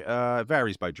age,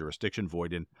 varies by jurisdiction,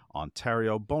 void in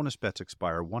Ontario. Bonus bets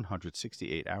expire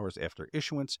 168 hours after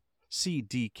issuance. See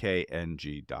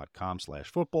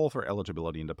dkng.com/football for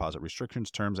eligibility and deposit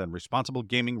restrictions, terms, and responsible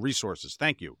gaming resources.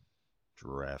 Thank you,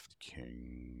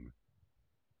 DraftKings.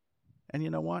 And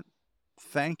you know what?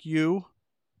 Thank you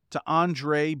to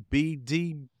Andre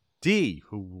BDD,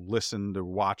 who listened or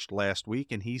watched last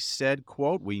week, and he said,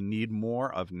 quote, "We need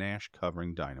more of Nash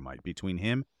covering Dynamite. Between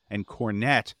him and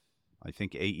Cornette, I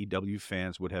think AEW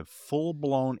fans would have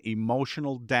full-blown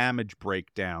emotional damage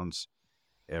breakdowns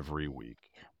every week."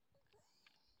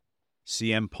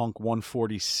 CM Punk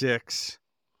 146,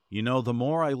 you know, the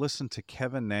more I listen to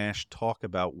Kevin Nash talk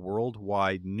about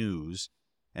worldwide news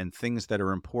and things that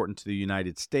are important to the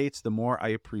United States, the more I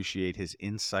appreciate his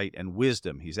insight and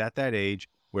wisdom. He's at that age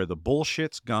where the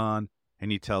bullshit's gone,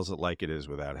 and he tells it like it is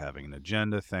without having an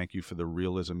agenda. Thank you for the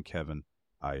realism, Kevin.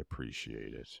 I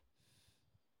appreciate it.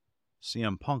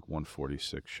 CM Punk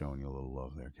 146 showing you a little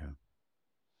love there, Kevin.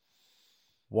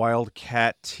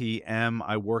 Wildcat TM,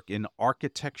 I work in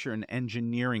architecture and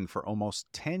engineering for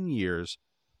almost 10 years.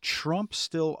 Trump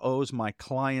still owes my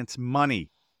clients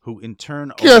money, who in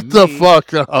turn Get the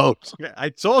fuck out. I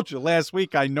told you last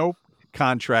week I know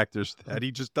contractors that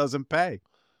he just doesn't pay.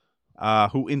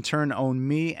 Who in turn own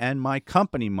me and my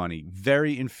company money.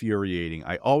 Very infuriating.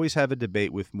 I always have a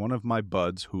debate with one of my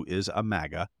buds who is a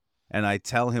MAGA, and I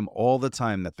tell him all the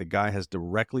time that the guy has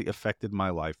directly affected my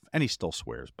life, and he still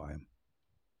swears by him.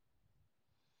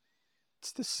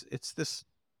 It's this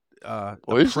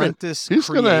apprentice. He's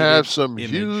going to have some image.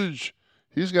 huge.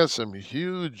 He's got some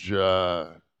huge.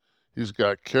 He's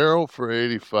got Carol for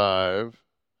 85.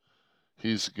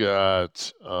 He's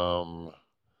got.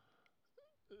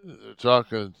 They're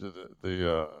talking to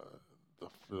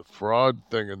the fraud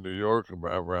thing in New York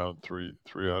around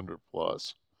 300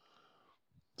 plus.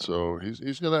 So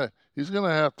he's gonna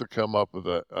have to come up with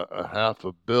a half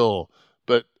a bill.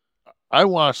 But I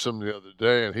watched him the other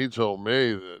day, and he told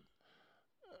me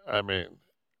I mean,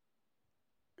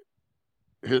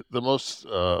 the most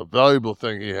valuable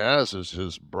thing he has is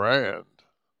his brand,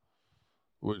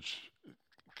 which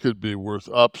could be worth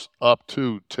up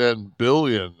to $10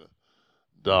 billion.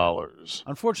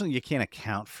 Unfortunately, you can't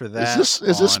account for that. Is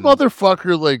this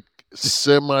motherfucker like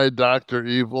semi Dr.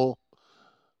 Evil?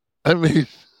 I mean,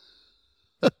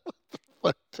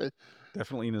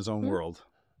 definitely in his own world.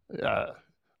 Yeah,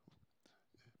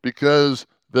 because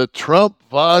the Trump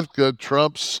vodka,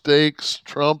 Trump steaks,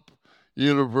 Trump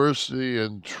University,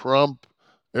 and Trump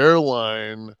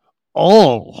airline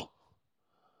all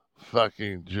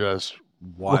fucking just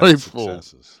Wild rightful,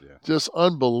 successes. Yeah. just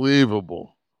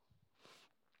unbelievable.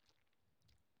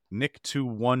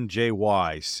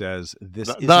 Nick21JY says this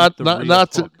isn't Not the real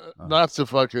hook. not to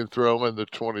fucking throw him in the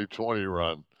 2020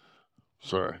 run.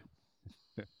 Sorry.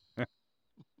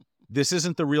 This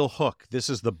isn't the real hook. This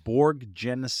is the Borg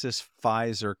Genesis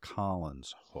Pfizer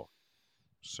Collins hook.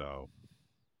 So,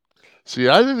 see,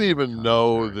 I didn't even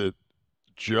know that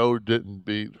Joe didn't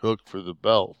beat Hook for the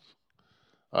belt.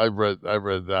 I read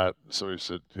that. Somebody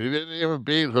said he didn't even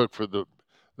beat Hook for the.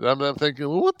 I'm thinking,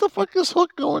 well, what the fuck is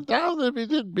Hook going down if he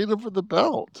didn't beat him for the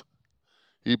belt?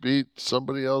 He beat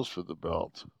somebody else for the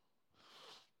belt.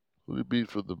 Who did he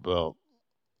beat for the belt?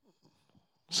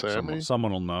 Sammy?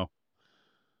 Someone will know.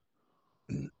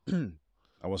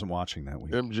 I wasn't watching that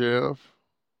week. MJF?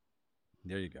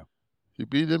 There you go. He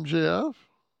beat MJF?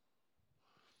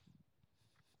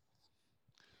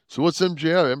 So what's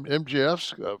MJF?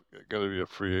 MJF's going to be a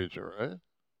free agent, right?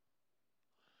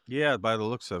 Yeah, by the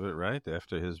looks of it, right?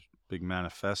 After his big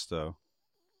manifesto.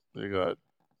 They got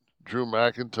Drew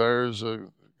McIntyre's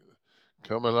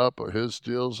coming up. His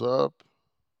deal's up.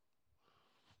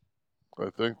 I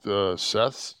think the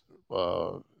Seth's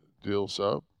deal's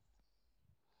up.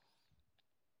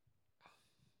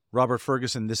 Robert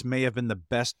Ferguson, this may have been the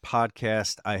best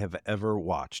podcast I have ever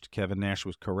watched. Kevin Nash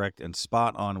was correct and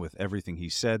spot on with everything he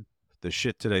said. The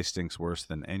shit today stinks worse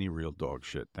than any real dog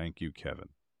shit. Thank you, Kevin.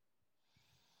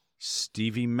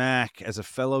 Stevie Mack, as a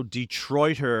fellow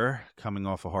Detroiter coming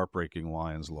off a heartbreaking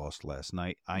Lions loss last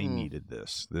night, I needed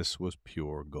this. This was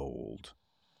pure gold.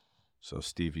 So,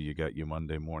 Stevie, you got your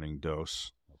Monday morning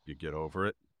dose. Hope you get over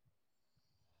it.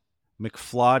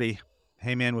 McFlotty.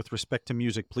 Hey, man, with respect to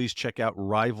music, please check out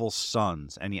Rival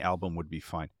Sons. Any album would be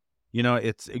fine. You know,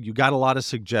 you got a lot of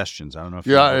suggestions. I don't know if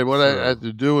and what I had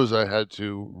to do is I had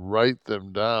to write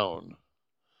them down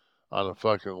on a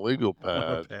fucking legal pad.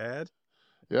 On a pad?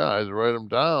 Yeah, I had to write them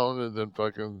down and then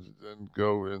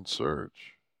go and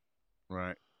search.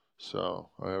 Right. So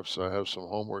I have some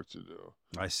homework to do.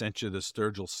 I sent you the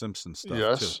Sturgill Simpson stuff,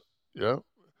 yes. too. Yeah.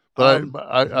 But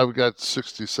I've got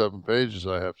 67 pages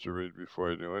I have to read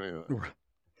before I do anything.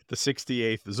 The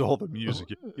 68th is all the music.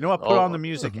 You know what? Put on the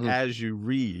music as you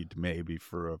read, maybe,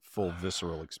 for a full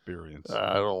visceral experience.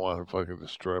 I don't want to fucking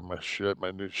destroy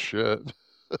my new shit.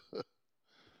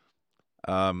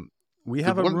 We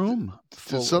have a room.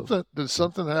 Did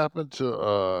something happen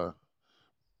to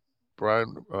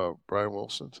Brian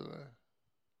Wilson today?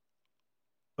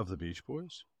 Of the Beach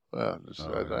Boys? Yeah,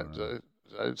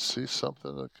 I see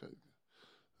something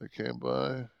that came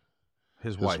by.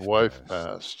 His wife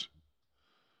passed.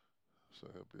 So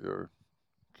he'll be her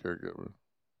caregiver. It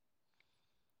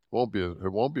won't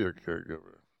be her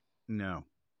caregiver. No.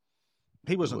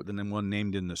 He wasn't the one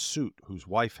named in the suit whose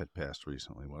wife had passed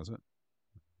recently, was it?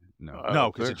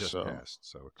 No, because it just passed.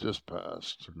 So it just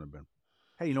passed. Shouldn't have been.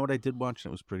 Hey, you know what I did watch?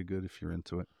 That was pretty good if you're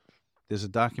into it. There's a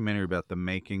documentary about the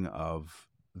making of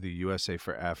the USA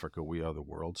for Africa, We Are the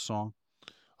World song.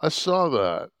 I saw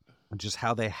that. And just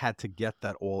how they had to get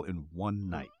that all in one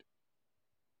night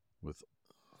with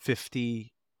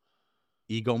 50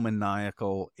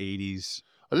 egomaniacal 80s.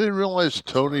 I didn't realize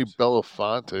Tony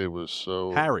Belafonte was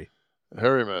so... Harry,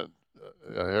 man.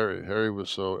 Harry was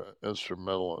so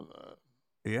instrumental in that.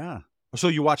 Yeah. So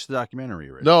you watched the documentary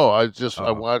already? No, I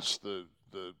watched the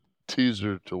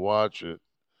teaser to watch it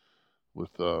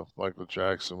with Michael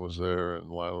Jackson was there and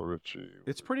Lionel Richie.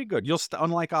 It's pretty good.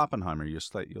 Unlike Oppenheimer, you'll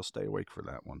stay awake for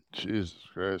that one. Jesus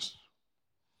Christ.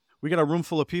 We got a room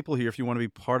full of people here. If you want to be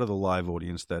part of the live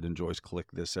audience that enjoys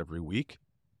Click This every week,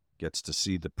 gets to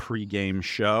see the pregame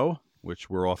show, which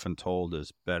we're often told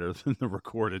is better than the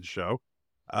recorded show.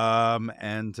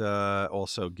 And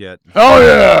also get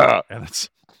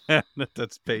and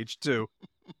that's page 2,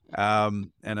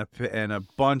 and a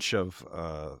bunch of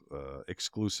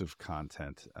exclusive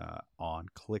content on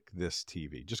Click This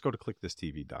TV. Just go to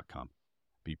clickthisTV.com.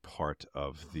 Be part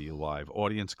of the live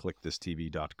audience.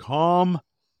 ClickthisTV.com.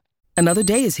 Another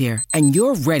day is here, and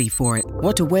you're ready for it.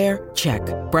 What to wear? Check.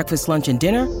 Breakfast, lunch, and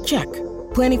dinner? Check.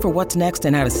 Planning for what's next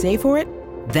and how to save for it?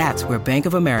 That's where Bank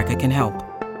of America can help.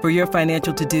 For your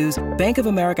financial to-dos, Bank of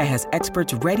America has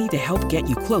experts ready to help get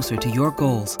you closer to your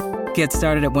goals. Get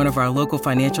started at one of our local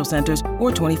financial centers or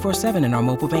 24/7 in our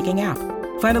mobile banking app.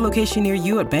 Find a location near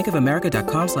you at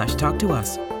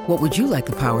bankofamerica.com/talktous. What would you like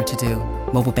the power to do?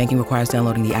 Mobile banking requires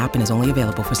downloading the app and is only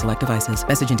available for select devices.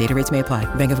 Message and data rates may apply.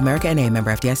 Bank of America N.A., member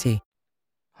FDIC.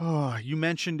 Oh, you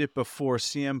mentioned it before.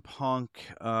 CM Punk,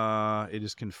 it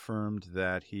is confirmed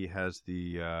that he has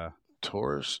the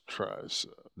Torus tricep.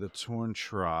 The torn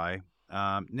tri.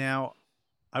 Now,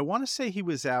 I want to say he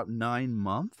was out 9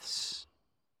 months.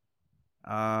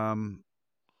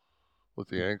 With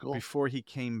the ankle? Before he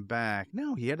came back.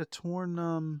 No, he had a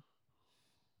torn,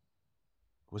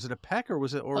 was it a pec or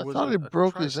was it, or I was thought it he a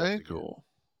broke his tricep ankle.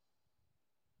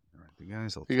 All right, the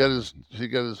guys will He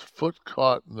got his foot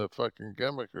caught in the fucking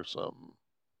gimmick or something.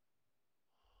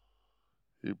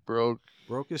 He broke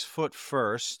his foot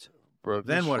first. Then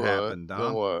his what foot. happened, Dom?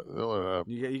 Then what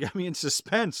happened? You got me in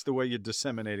suspense the way you're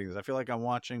disseminating this. I feel like I'm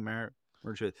watching Then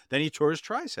he tore his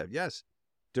tricep, yes,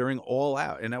 during All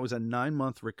Out, and that was a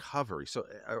 9-month recovery. So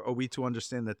are we to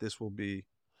understand that this will be?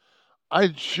 I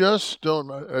just don't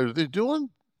know. Are they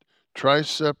doing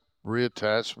tricep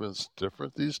reattachments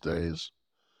different these days?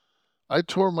 I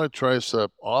tore my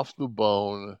tricep off the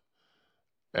bone,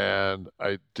 and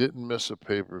I didn't miss a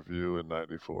pay-per-view in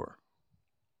 '94.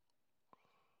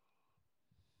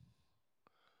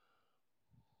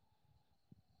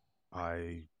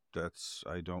 I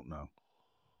don't know.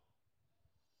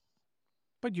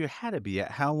 But you had to be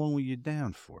at. How long were you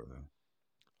down for, though?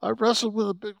 I wrestled with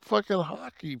a big fucking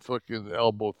hockey fucking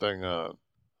elbow thing on.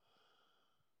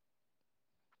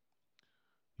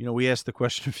 You know, we asked the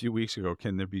question a few weeks ago,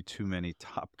 can there be too many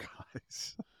top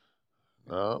guys?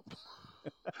 No.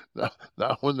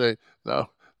 Not when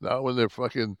they're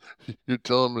fucking, you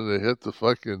tell them they hit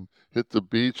the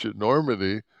beach at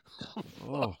Normandy.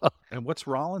 Oh. And what's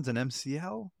Rollins, an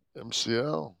MCL?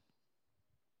 MCL.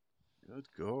 Good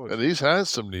God. And he's had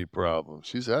some knee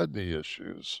problems. He's had knee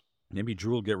issues. Maybe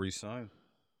Drew will get re-signed.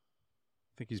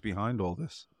 I think he's behind all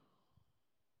this.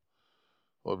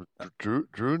 Well,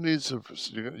 Drew needs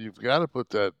you've got to put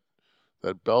that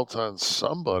belt on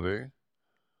somebody.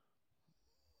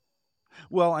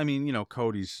 Well, I mean, you know,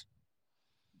 Cody's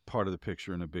part of the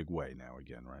picture in a big way now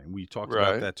again, right? And we talked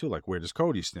about that too. Like, where does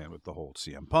Cody stand with the whole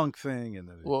CM Punk thing? And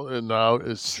now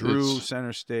it's Drew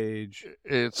center stage.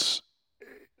 It's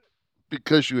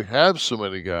because you have so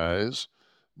many guys.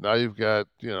 Now you've got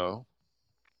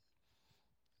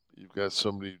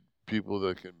so many people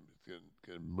that can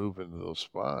move into those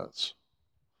spots.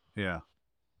 Yeah.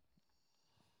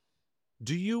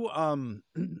 Do you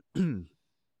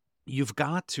you've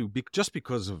got to just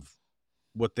because of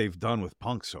what they've done with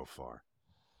Punk so far,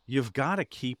 you've got to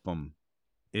keep them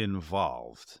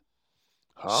involved.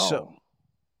 How? So,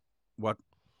 what?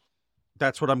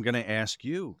 That's what I'm going to ask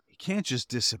you. You can't just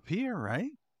disappear,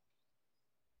 right?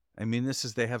 I mean,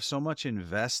 they have so much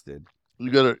invested.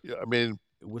 You got to. I mean,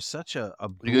 it was such a.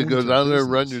 You got to go down there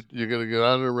and run your. You got to go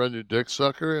down there and run your dick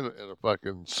sucker in a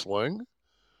fucking sling.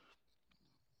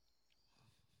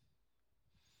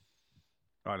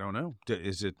 I don't know.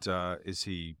 Is it? Does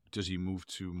he move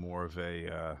to more of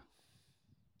a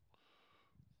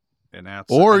an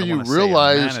outside? Or you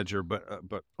realize manager,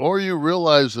 but or you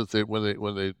realize that when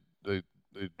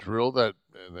they drill that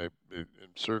and they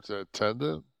insert that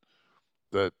tendon,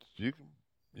 that you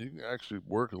can actually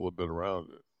work a little bit around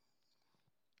it.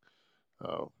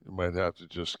 You might have to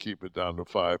just keep it down to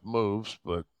 5 moves,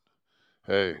 but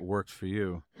hey, it worked for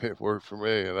you. It worked for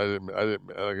me, and I didn't.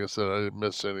 Like I said, I didn't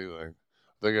miss anything.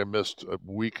 I think I missed a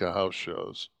week of house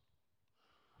shows.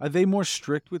 Are they more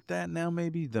strict with that now,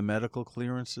 maybe, the medical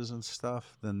clearances and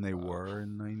stuff, than they were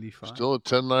in 95? Still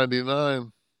at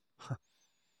 1099.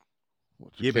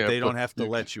 Yeah, but they don't have to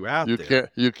let you out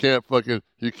there. You can't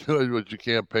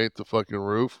paint the fucking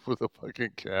roof with a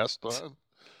fucking cast on?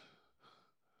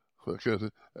 That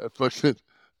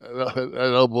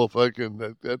elbow fucking,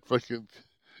 that fucking,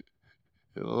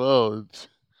 you don't know.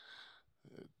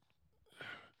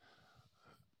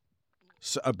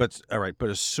 So, but all right,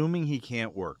 but assuming he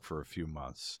can't work for a few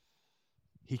months,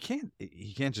 he can't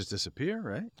just disappear,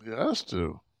 right? He has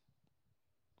to.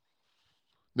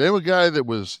 Name a guy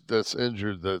that's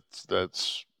injured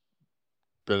that's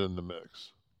been in the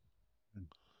mix.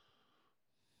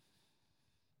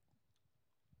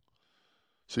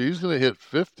 So he's going to hit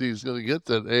 50. He's going to get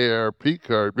that AARP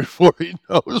card before he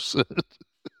knows it.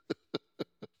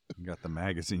 You got the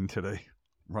magazine today.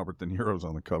 Robert De Niro's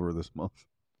on the cover this month.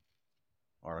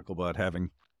 Article about having.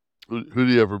 Who do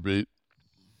you ever beat?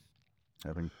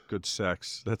 Having good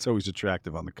sex. That's always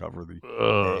attractive on the cover of the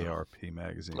ARP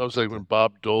magazine. I was like when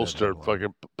Bob Dole started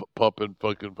fucking pumping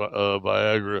fucking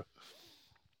Viagra.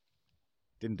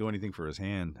 Didn't do anything for his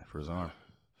hand, for his arm.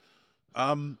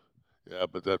 Yeah,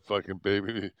 but that fucking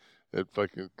baby, that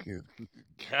fucking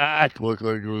cock looked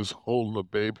like it was holding a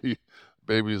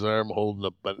baby's arm holding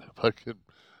a fucking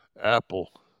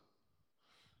apple.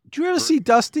 Did you ever see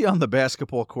Dusty on the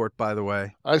basketball court, by the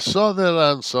way? I saw that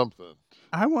on something.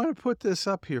 I want to put this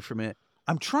up here for a minute.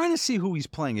 I'm trying to see who he's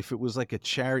playing. If it was like a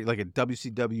charity, like a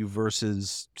WCW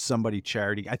versus somebody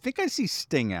charity. I think I see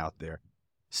Sting out there.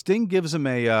 Sting gives him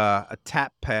a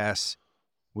tap pass,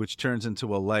 which turns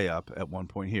into a layup at one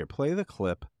point. Here, play the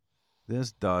clip.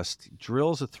 There's Dust.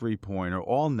 Drills a three-pointer,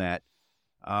 all net.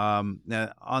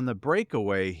 Now, on the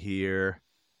breakaway here,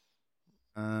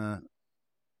 that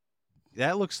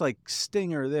looks like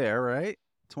Stinger there, right?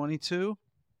 22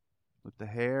 with the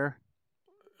hair.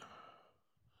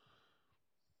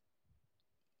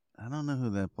 I don't know who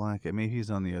that black guy. Maybe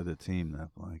he's on the other team,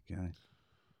 that black guy.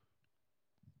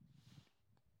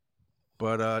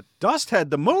 But Dust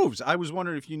had the moves. I was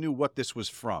wondering if you knew what this was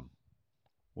from,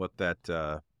 what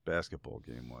that basketball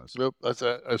game was. Nope,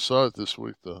 I saw it this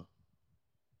week, though.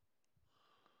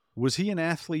 Was he an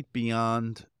athlete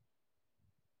beyond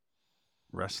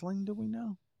wrestling, do we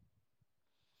know?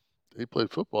 He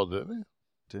played football, didn't he?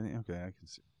 Did he? Okay, I can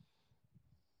see.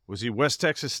 Was he West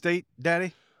Texas State,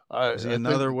 Daddy? Was he I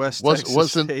another West Texas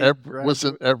wasn't State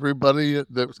wasn't everybody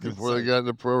that before they got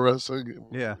into pro wrestling?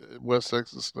 Yeah, West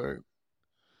Texas State.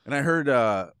 And I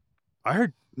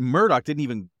heard Murdoch didn't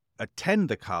even attend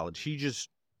the college. He just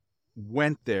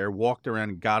went there, walked around,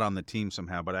 and got on the team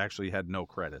somehow, but actually had no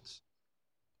credits,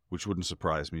 which wouldn't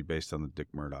surprise me based on the Dick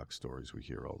Murdoch stories we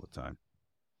hear all the time.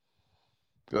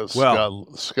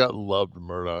 Scott loved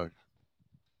Murdoch.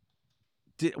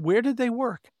 Where did they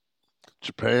work?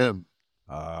 Japan.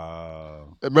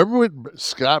 Remember when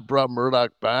Scott brought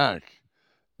Murdoch back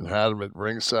and had him at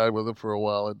ringside with him for a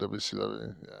while at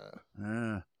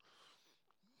WCW?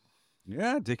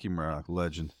 Yeah, Dickie Murdoch,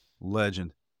 legend.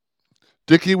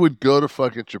 Dickie would go to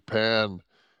fucking Japan,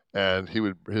 and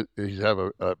he'd have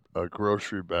a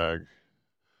grocery bag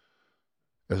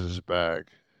as his bag.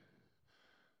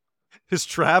 His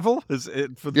travel is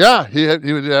it for? Yeah,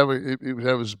 he would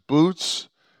have his boots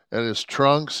and his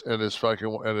trunks and his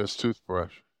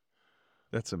toothbrush.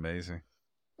 That's amazing.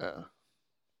 Yeah.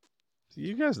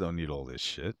 You guys don't need all this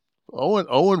shit.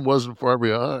 Owen wasn't far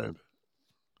behind.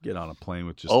 Get on a plane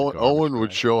with just Owen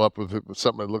would show up with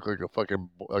something that looked like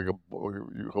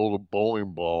you hold a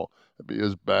bowling ball. It'd be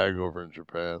his bag over in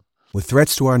Japan. With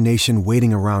threats to our nation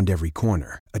waiting around every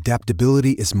corner,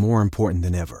 adaptability is more important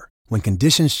than ever. When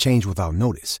conditions change without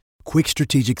notice, quick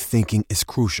strategic thinking is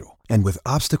crucial. And with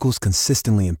obstacles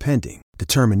consistently impending,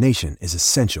 determination is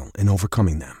essential in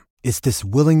overcoming them. It's this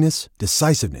willingness,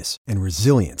 decisiveness, and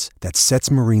resilience that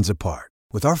sets Marines apart.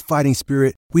 With our fighting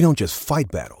spirit, we don't just fight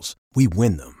battles, we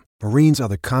win them. Marines are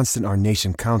the constant our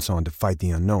nation counts on to fight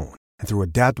the unknown. And through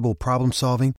adaptable problem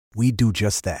solving, we do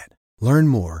just that. Learn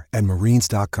more at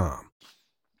Marines.com.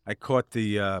 I caught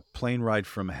the Plane Ride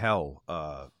from Hell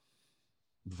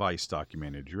Vice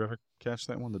documentary. Did you ever catch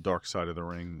that one? The Dark Side of the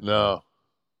Ring? No.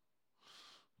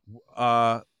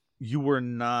 You were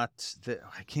not.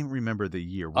 I can't remember the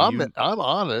year. I'm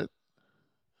on it.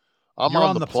 I'm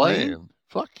on the plane.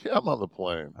 Fuck yeah, I'm on the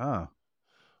plane. Oh.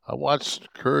 I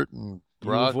watched Kurt and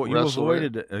Brock you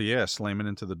avoided slamming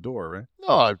into the door, right?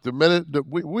 No, the minute that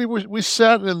we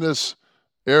sat in this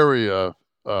area,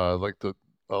 like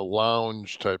a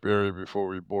lounge type area before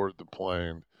we boarded the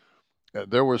plane. And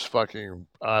there was fucking,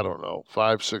 I don't know,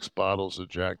 5-6 bottles of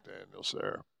Jack Daniels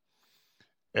there.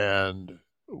 And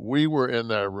we were in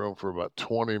that room for about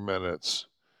 20 minutes,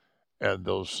 and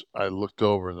I looked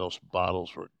over and those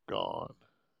bottles were gone.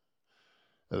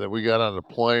 And then we got on the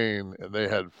plane, and they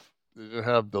didn't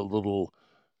have the little,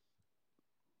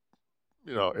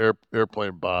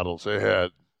 airplane bottles. They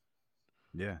had,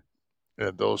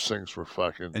 and those things were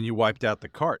fucking. And you wiped out the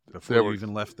cart before you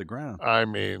even left the ground. I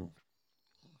mean,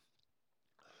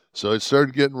 so it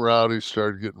started getting rowdy.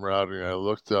 And I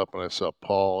looked up and I saw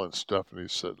Paul and Stephanie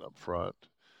sitting up front.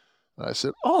 And I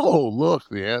said, "Oh, look,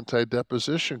 the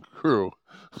anti-deposition crew."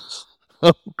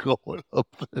 I'm going up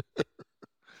there.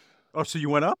 Oh, so you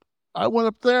went up? I went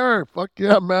up there. Fuck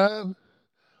yeah, man.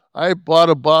 I bought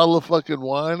a bottle of fucking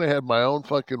wine. I had my own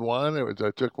fucking wine. I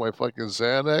took my fucking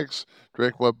Xanax,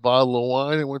 drank my bottle of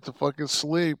wine, and went to fucking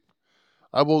sleep.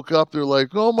 I woke up, they're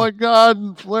like, "Oh my God,"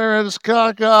 and Flair had his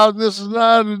cock out, and this is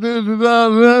not, and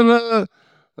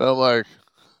I'm like,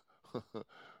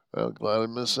 I'm glad I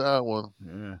missed that one.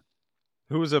 Yeah.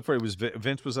 Who was up front? It was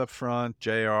Vince was up front.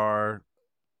 JR.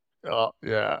 Oh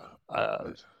yeah,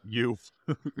 You.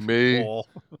 me,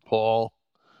 Paul.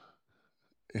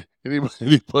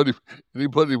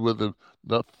 Anybody with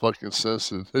enough fucking sense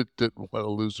that didn't want to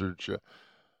lose their job.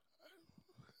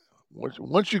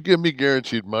 Once you give me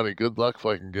guaranteed money, good luck if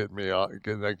I can get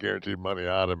that guaranteed money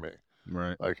out of me.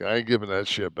 Right. Like I ain't giving that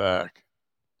shit back.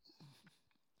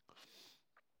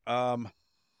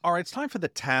 All right, it's time for the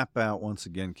tap out once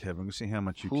again, Kevin. We'll see how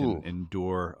much you can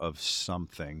endure of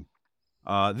something.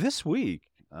 This week,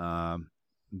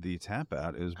 the tap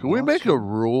out is. Can we make a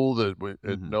rule that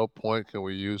at no point can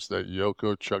we use that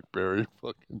Yoko Chuck Berry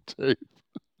fucking tape?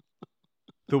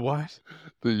 The what?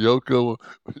 The Yoko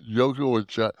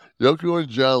and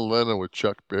John Lennon with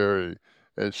Chuck Berry,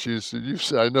 and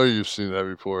I know you've seen that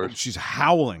before. She's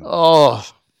howling. Oh,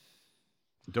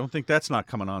 don't think that's not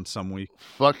coming on some week.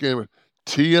 Fucking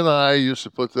T and I used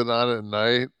to put that on at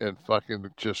night and fucking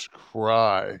just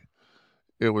cry.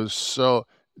 It was so.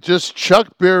 Just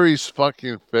Chuck Berry's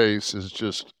fucking face is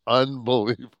just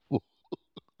unbelievable.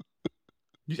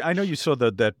 I know you saw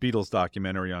that Beatles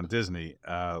documentary on Disney,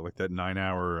 like that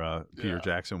 9-hour Peter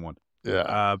Jackson one.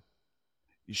 Yeah.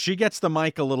 She gets the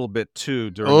mic a little bit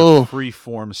too during a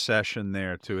free-form session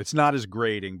there too. It's not as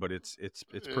grating, but it's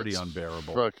pretty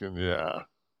unbearable. Fucking yeah.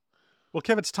 Well,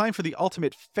 Kev, it's time for the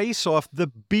ultimate face-off. The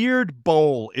Beard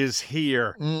Bowl is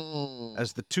here.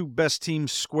 As the two best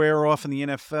teams square off in the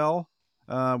NFL.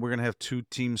 We're going to have two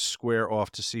teams square off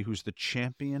to see who's the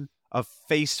champion of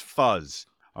Face Fuzz.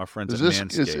 Our friends at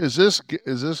Manscaped.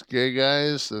 Is this gay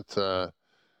guys that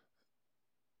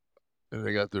and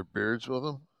they got their beards with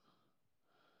them?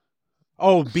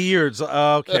 Oh, beards.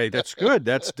 Okay, that's good.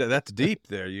 That's deep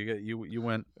there. You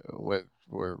went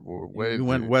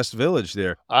West Village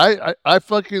there. I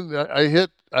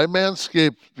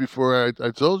manscaped before.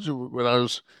 I told you when I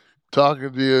was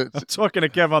talking to you. I'm talking to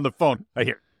Kev on the phone. I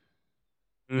hear.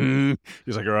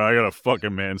 He's like, all right, I got a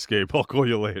fucking Manscaped. I'll call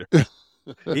you later.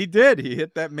 He did. He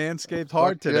hit that Manscaped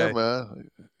hard today. Yeah, man.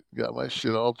 Got my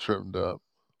shit all trimmed up.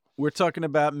 We're talking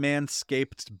about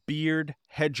Manscaped's Beard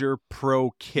Hedger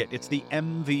Pro Kit. It's the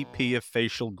MVP of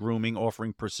facial grooming,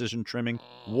 offering precision trimming,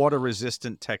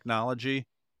 water-resistant technology,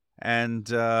 and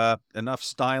enough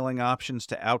styling options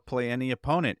to outplay any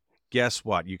opponent. Guess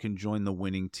what? You can join the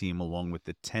winning team along with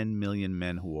the 10 million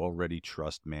men who already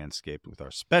trust Manscaped with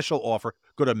our special offer.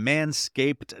 Go to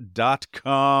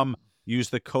manscaped.com.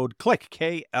 Use the code CLICK,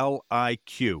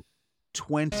 K-L-I-Q.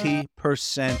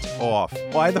 20% off.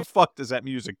 Why the fuck does that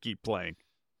music keep playing?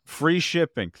 Free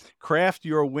shipping. Craft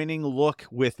your winning look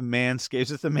with Manscaped.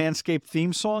 Is it the Manscaped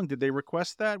theme song? Did they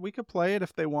request that? We could play it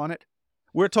if they want it.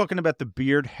 We're talking about the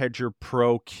Beard Hedger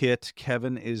Pro Kit.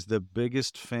 Kevin is the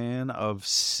biggest fan of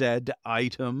said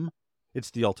item.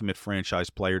 It's the ultimate franchise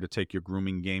player to take your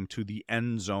grooming game to the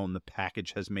end zone. The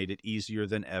package has made it easier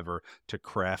than ever to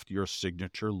craft your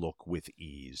signature look with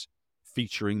ease.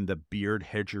 Featuring the Beard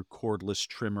Hedger cordless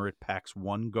trimmer, it packs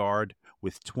one guard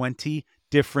with 20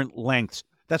 different lengths.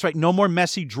 That's right, no more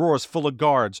messy drawers full of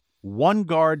guards. One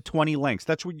guard, 20 lengths.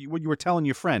 That's what you were telling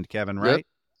your friend, Kevin, right?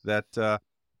 Yep.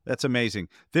 That's amazing.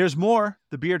 There's more.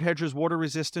 The Beard Hedger's water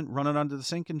resistant. Run it under the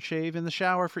sink and shave in the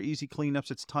shower for easy cleanups.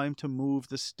 It's time to move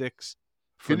the sticks.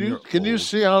 Can you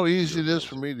see how easy it is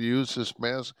for me to use this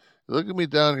mask? Look at me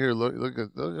down here. Look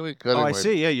at me cutting. Oh, I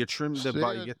see. Yeah, you trim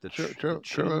the you get the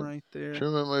trim right there.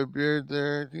 Trimming my beard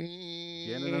there.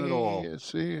 Getting it all.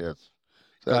 See,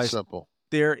 that's simple.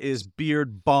 There is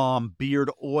Beard Balm, beard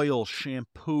oil,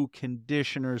 shampoo,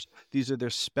 conditioners. These are their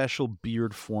special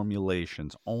beard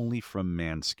formulations, only from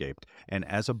Manscaped. And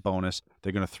as a bonus,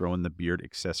 they're going to throw in the beard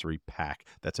accessory pack.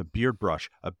 That's a beard brush,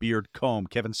 a beard comb.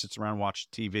 Kevin sits around, watches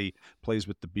TV, plays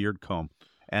with the beard comb.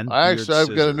 And I've got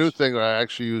a new thing where I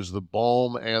actually use the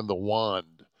balm and the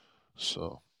wand.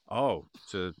 So. Oh,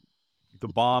 the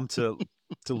balm to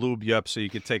lube you up so you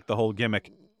could take the whole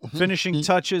gimmick. Finishing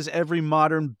touches every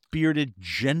modern bearded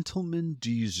gentleman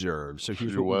deserves. So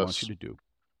here's what we want you to do.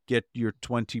 Get your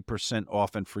 20%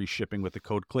 off and free shipping with the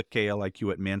code CLICK,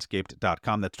 at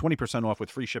manscaped.com. That's 20% off with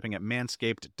free shipping at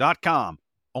manscaped.com.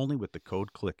 Only with the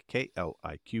code CLICK,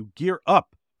 KLIQ. Gear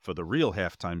up for the real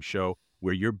halftime show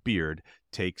where your beard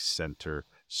takes center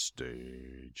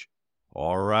stage.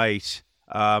 All right.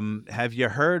 Have you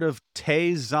heard of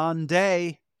Tay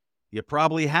Zonday? You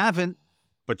probably haven't.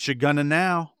 But you're gonna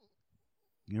now.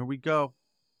 Here we go.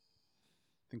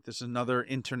 I think this is another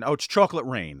intern. Oh, it's Chocolate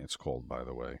Rain, it's called, by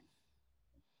the way.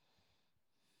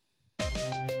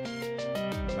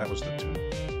 That was the tune.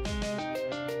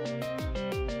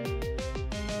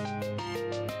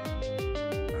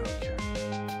 Okay.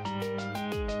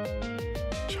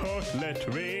 Chocolate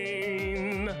rain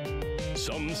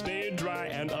Some stay dry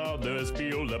and others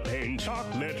feel the pain.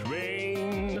 Chocolate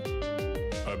rain.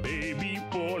 A baby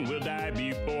born will die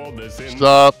before the sin.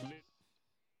 Stop.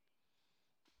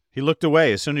 He looked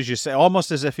away as soon as you say, almost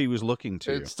as if he was looking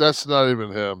to you. That's not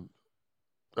even him.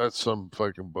 That's some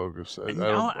fucking bogus.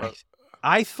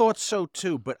 I thought so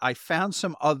too, but I found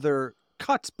some other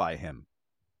cuts by him,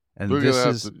 and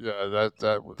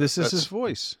this is his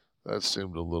voice. That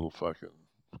seemed a little fucking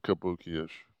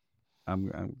kabuki-ish.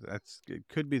 It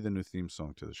could be the new theme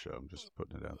song to the show. I'm just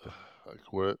putting it out there. I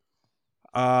quit.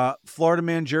 Florida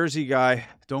man, Jersey guy,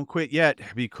 don't quit yet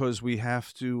because we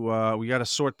have to. We got to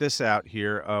sort this out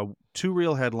here. 2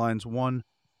 real headlines: one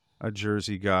a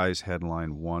Jersey guy's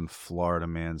headline, one Florida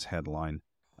man's headline.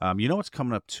 You know what's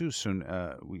coming up too soon?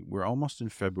 We're almost in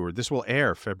February. This will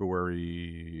air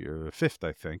February 5th,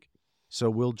 I think. So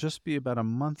we'll just be about a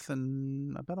month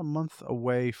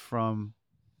away from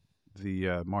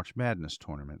the March Madness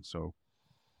tournament. So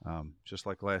just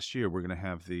like last year, we're going to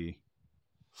have the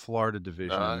Florida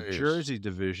division. Nice. Jersey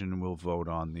division will vote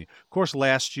on the. Of course,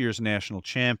 last year's national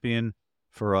champion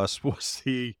for us was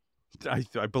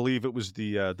I believe it was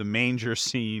the manger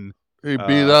scene. He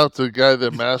beat out the guy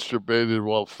that masturbated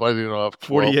while fighting off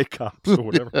 48 cops or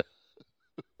whatever.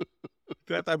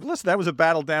 Listen, that was a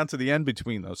battle down to the end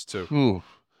between those two. Ooh,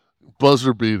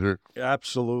 buzzer beater.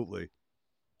 Absolutely.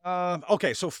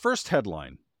 Okay, so first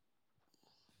headline.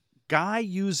 Guy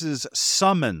uses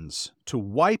summons to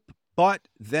wipe butt,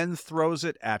 then throws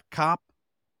it at cop.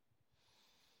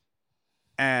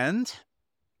 And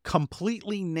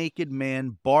completely naked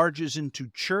man barges into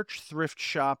church thrift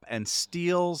shop and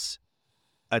steals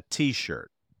a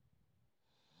T-shirt.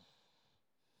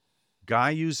 Guy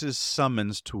uses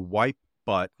summons to wipe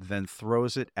butt, then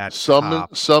throws it at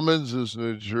cop. Summons is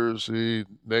New Jersey.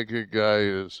 Naked guy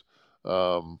is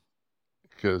because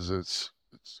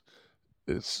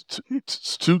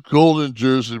it's too cold in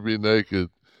Jersey to be naked,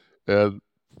 and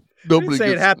nobody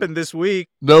it happened this week.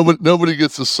 Nobody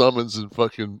gets a summons in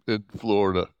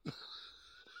Florida.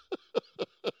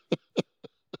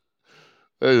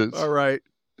 All right.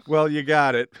 Well, you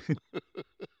got it.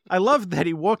 I love that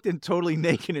he walked in totally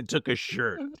naked and took a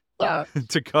shirt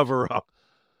to cover up.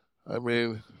 I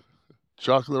mean,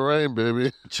 chocolate rain,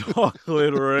 baby.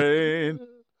 Chocolate rain.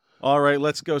 All right,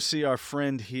 let's go see our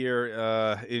friend here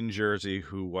in Jersey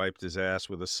who wiped his ass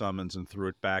with a summons and threw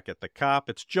it back at the cop.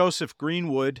 It's Joseph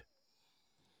Greenwood.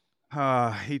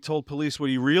 He told police what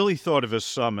he really thought of his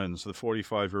summons. The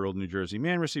 45-year-old New Jersey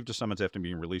man received a summons after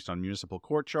being released on municipal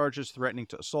court charges, threatening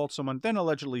to assault someone, then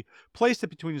allegedly placed it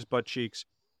between his butt cheeks,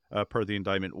 per the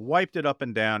indictment, wiped it up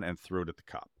and down, and threw it at the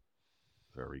cop.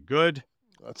 Very good.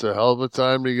 That's a hell of a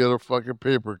time to get a fucking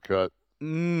paper cut.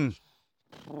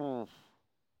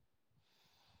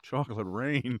 Chocolate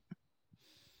rain.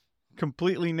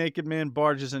 Completely naked man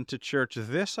barges into church.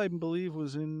 This, I believe,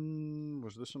 was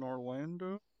this in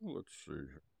Orlando? Let's see.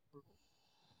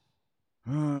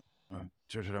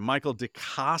 Michael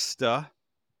DeCosta,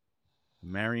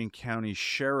 Marion County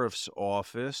Sheriff's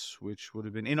Office, which would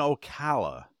have been in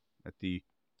Ocala at the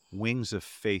Wings of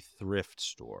Faith thrift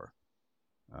store.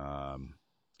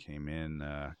 Came in,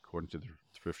 according to the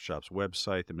thrift shop's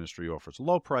website, the ministry offers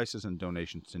low prices and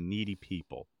donations to needy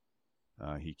people.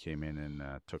 He came in and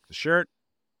took the shirt,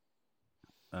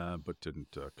 but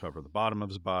didn't cover the bottom of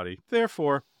his body.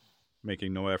 Therefore,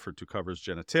 making no effort to cover his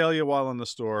genitalia while in the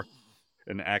store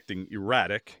and acting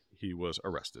erratic, he was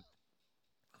arrested.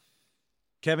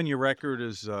 Kevin, your record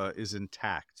is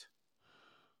intact.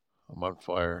 I'm on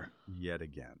fire. Yet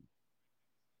again.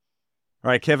 All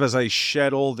right, Kev, as I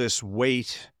shed all this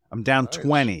weight, I'm down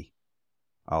 20.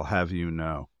 I'll have you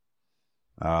know.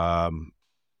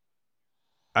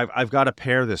 I've got to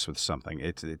pair this with something.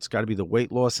 It's got to be the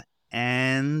weight loss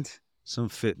and some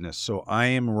fitness. So I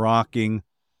am rocking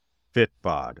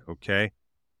Fitbod, okay?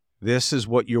 This is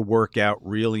what your workout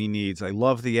really needs. I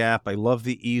love the app. I love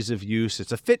the ease of use.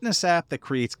 It's a fitness app that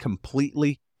creates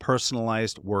completely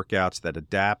personalized workouts that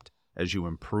adapt as you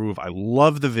improve. I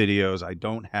love the videos. I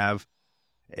don't have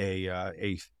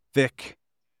a thick,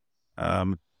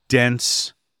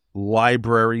 dense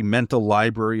mental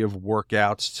library of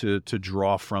workouts to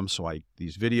draw from. So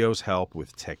these videos help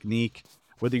with technique.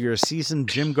 Whether you're a seasoned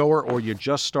gym goer or you're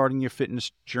just starting your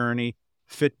fitness journey,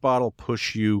 Fitbod will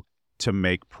push you to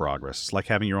make progress. It's like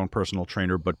having your own personal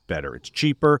trainer, but better. It's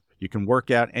cheaper. You can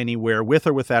work out anywhere with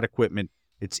or without equipment.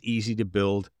 It's easy to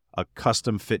build a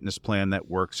custom fitness plan that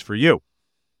works for you.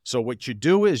 So what you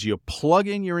do is you plug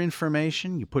in your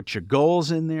information, you put your goals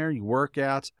in there, your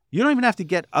workouts. You don't even have to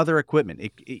get other equipment.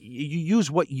 You use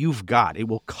what you've got. It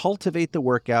will cultivate the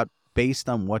workout based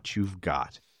on what you've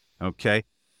got. Okay?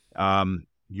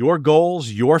 your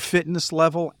goals, your fitness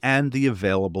level, and the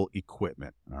available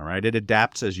equipment. All right. It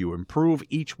adapts as you improve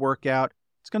each workout.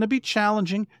 It's going to be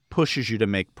challenging, pushes you to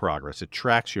make progress. It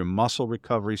tracks your muscle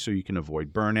recovery so you can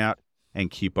avoid burnout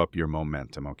and keep up your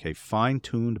momentum. Okay.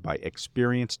 Fine-tuned by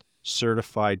experienced,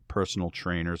 certified personal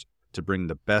trainers to bring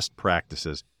the best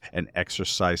practices and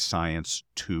exercise science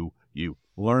to you.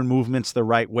 Learn movements the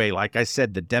right way. Like I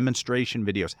said, the demonstration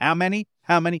videos. How many?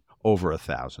 Over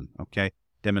 1,000. Okay.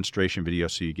 Demonstration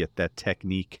videos so you get that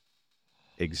technique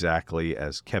exactly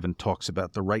as Kevin talks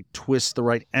about, the right twist, the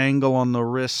right angle on the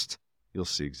wrist. You'll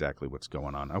see exactly what's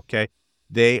going on. Okay.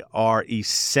 They are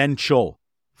essential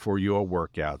for your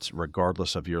workouts,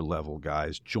 regardless of your level,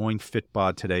 guys. Join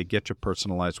FitBod today. Get your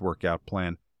personalized workout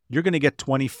plan. You're going to get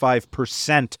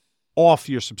 25% off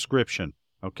your subscription.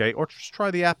 Okay. Or just try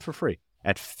the app for free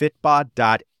at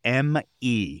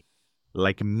fitbod.me,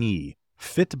 like me.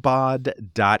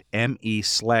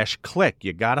 fitbod.me/click.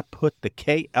 You got to put the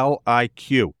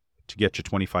KLIQ to get your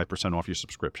 25% off your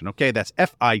subscription. Okay, that's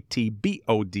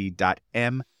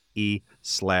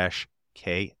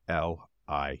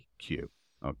fitbod.me/KLIQ.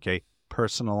 Okay,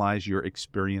 personalize your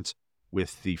experience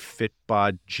with the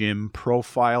FitBod Gym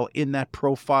profile. In that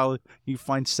profile, you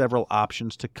find several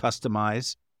options to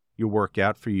customize your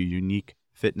workout for your unique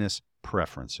fitness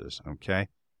preferences. Okay.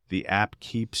 The app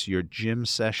keeps your gym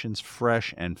sessions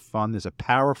fresh and fun. There's a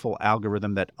powerful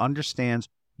algorithm that understands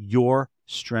your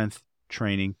strength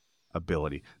training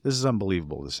ability. This is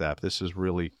unbelievable, this app. This is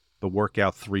really the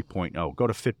Workout 3.0. Go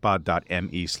to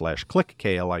fitbod.me/click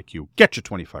KLIQ. Get your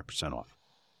 25% off.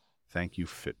 Thank you,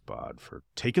 FitBod, for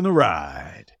taking the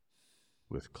ride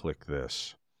with Click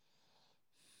This.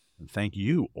 And thank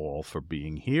you all for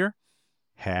being here.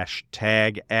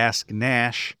 Hashtag Ask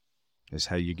Nash is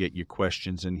how you get your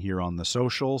questions in here on the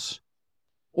socials.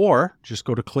 Or just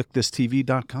go to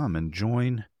clickthisTV.com and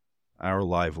join our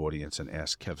live audience and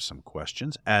ask Kev some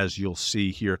questions, as you'll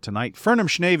see here tonight. Fernham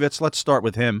Schneevitz, let's start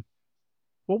with him.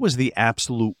 What was the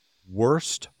absolute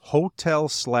worst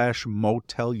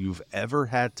hotel/motel you've ever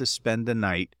had to spend a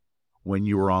night when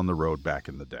you were on the road back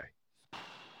in the day?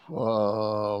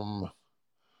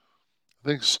 I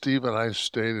think Steve and I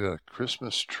stayed at a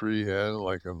Christmas Tree Inn,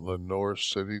 like in Lenoir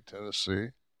City, Tennessee.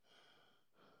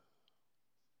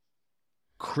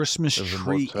 Christmas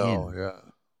Tree Inn. Yeah.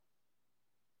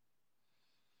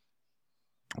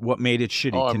 What made it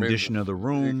shitty? Condition of the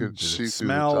room? You could see through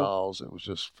the towels. It was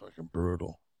just fucking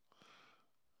brutal.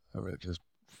 I mean,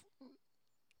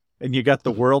 And you got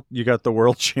the world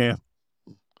champ.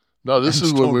 No, this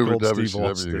is when we were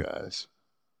WCW guys.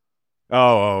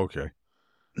 Oh, okay.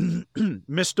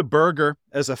 Mr. Berger,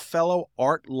 as a fellow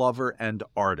art lover and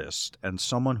artist, and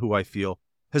someone who I feel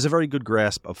has a very good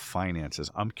grasp of finances,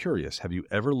 I'm curious, have you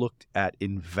ever looked at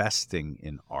investing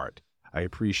in art? I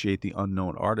appreciate the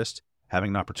unknown artist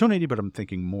having an opportunity, but I'm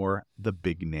thinking more the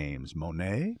big names,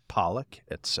 Monet, Pollock,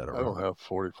 etc. I don't have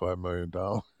 $45 million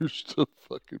to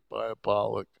fucking buy a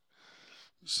Pollock.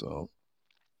 So.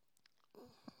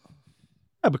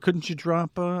 Yeah, but couldn't you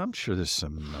drop, I'm sure there's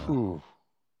some...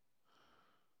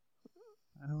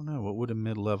 I don't know. What would a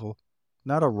mid-level,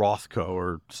 not a Rothko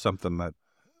or something that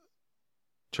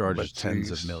charges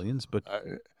tens of millions, but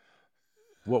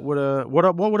what would a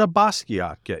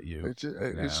Basquiat get you? It's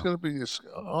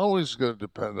always going to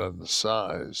depend on the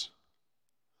size.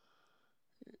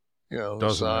 You know,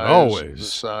 doesn't the size, always? The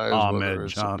size, Ahmed whether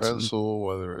it's Johnson. a pencil,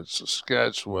 whether it's a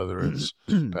sketch, whether it's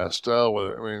pastel,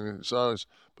 it's always.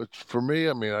 But for me,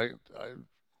 I mean,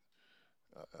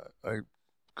 I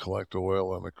collect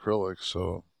oil and acrylic,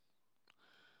 so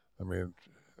I mean,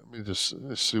 let me just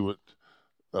see what.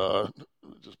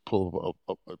 Just pull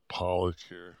up a Pollock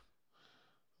here.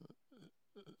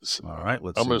 All right,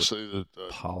 let's. I'm going to say that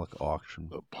Pollock auction.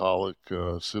 The Pollock.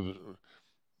 See if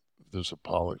there's a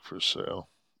Pollock for sale.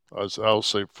 I'll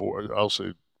say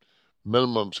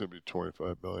minimum's going to be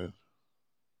 $25 million.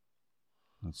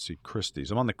 Let's see,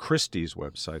 Christie's. I'm on the Christie's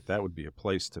website. That would be a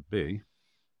place to be.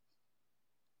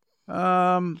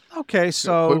 Okay,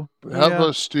 so how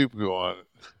about Steve go on it?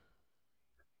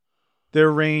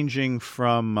 They're ranging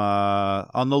from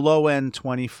on the low end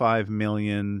 25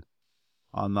 million,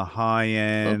 on the high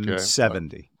end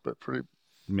 70 but pretty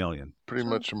million. Pretty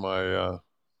much my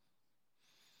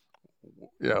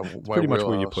my pretty much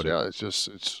where you put it. Yeah, it's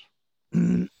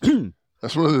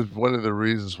that's one of the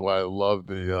reasons why I love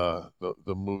the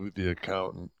movie The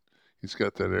Accountant. He's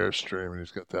got that Airstream and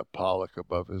he's got that Pollock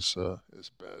above his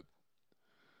bed.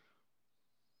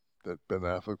 That Ben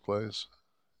Affleck plays.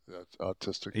 That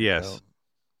autistic. Yes. Accountant.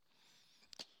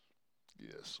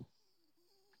 Yes.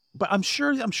 But I'm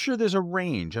sure there's a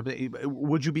range. I mean,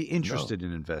 would you be interested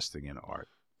in investing in art?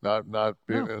 not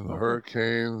being in the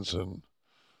hurricanes, and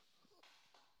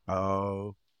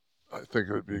oh, I think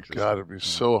it would be gotta be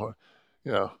so,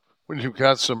 when you've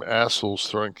got some assholes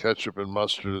throwing ketchup and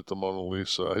mustard at the Mona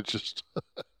Lisa. I just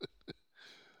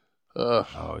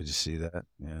oh, did you see that?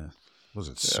 Yeah. Was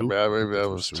it soup? Maybe that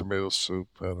was tomato soup.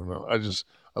 I don't know.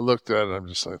 I looked at it, I'm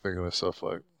just like thinking to myself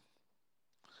like,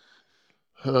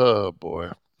 oh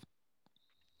boy.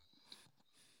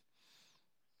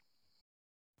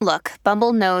 Look,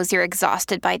 Bumble knows you're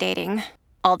exhausted by dating.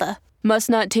 All the must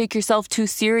not take yourself too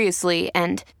seriously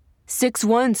and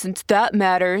 6'1" since that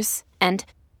matters. And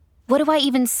what do I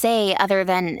even say other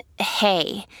than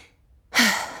hey?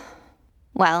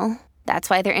 Well, that's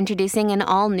why they're introducing an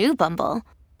all-new Bumble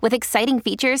with exciting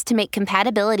features to make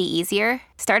compatibility easier,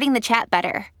 starting the chat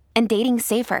better, and dating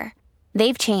safer.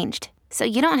 They've changed, so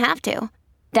you don't have to.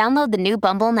 Download the new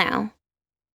Bumble now.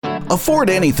 Afford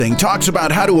Anything talks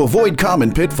about how to avoid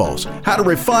common pitfalls, how to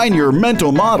refine your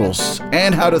mental models,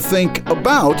 and how to think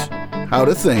about how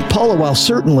to think. Paula, while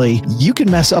certainly you can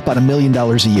mess up on $1 million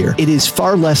a year, it is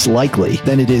far less likely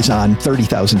than it is on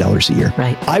 $30,000 a year.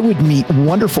 Right. I would meet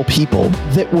wonderful people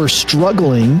that were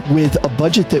struggling with a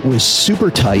budget that was super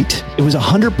tight. It was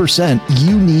 100%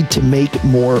 you need to make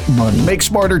more money. Make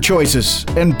smarter choices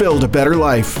and build a better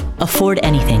life. Afford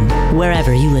Anything,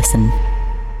 wherever you listen.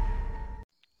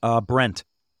 Brent,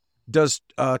 does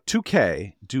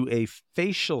 2K do a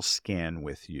facial scan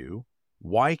with you?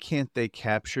 Why can't they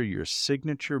capture your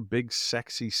signature big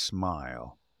sexy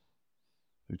smile?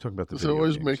 You're talking about the Does it video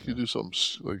always games, make you do something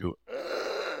like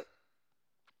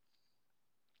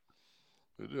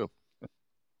they do.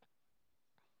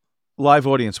 Live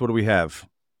audience, what do we have?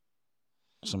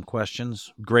 Some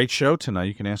questions. Great show tonight.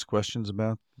 You can ask questions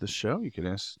about the show. You can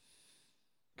ask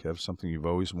Kev something you've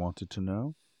always wanted to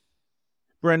know.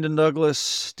 Brendan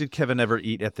Douglas, did Kevin ever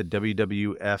eat at the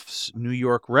WWF's New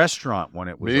York restaurant when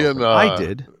it was open? I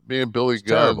did. Me and Billy It's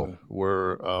Gunn terrible.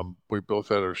 were, we both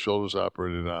had our shoulders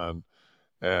operated on,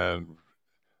 and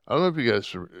I don't know if you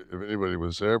guys, if anybody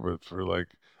was there, but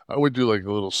I would do like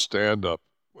a little stand-up.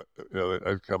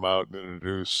 I'd come out and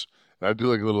introduce, and I'd do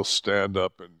like a little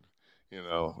stand-up, and,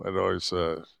 I'd always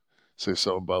say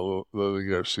something about Lily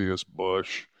Garcia's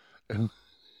bush, and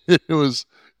it was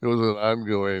an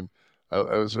ongoing.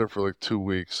 I was there for like 2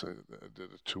 weeks. I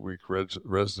did a 2-week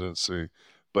residency,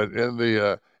 but in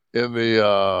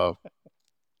the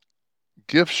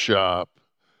gift shop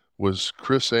was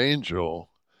Chris Angel,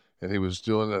 and he was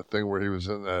doing that thing where he was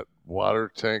in that water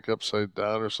tank upside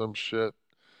down or some shit.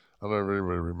 I don't know if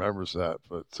anybody remembers that,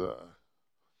 but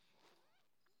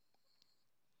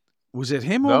was it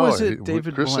him or was it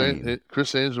David Blaine?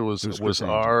 Chris Angel was Angel.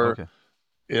 our Okay.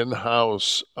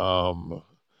 in-house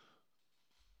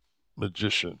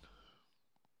magician.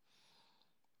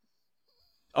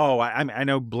 Oh, I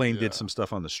know Blaine did some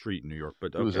stuff on the street in New York,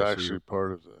 but It was actually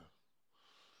part of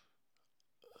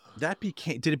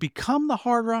did it become the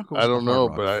Hard Rock? Or was I it don't the know,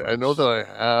 Hard but Rock I know first? that I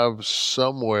have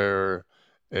somewhere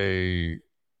a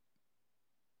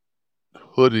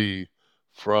hoodie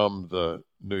from the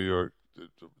New York,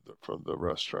 from the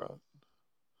restaurant,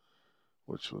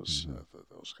 which was, I thought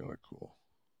that was kind of cool.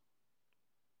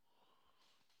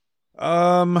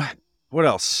 What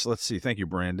else? Let's see. Thank you,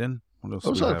 Brandon. What else?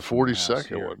 That was do we on have from the house 42nd,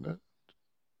 here? wasn't it?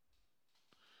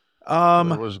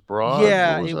 It was Broad.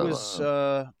 Yeah, What it that was.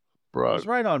 on? Broad. It was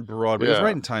right on Broadway. It was Yeah.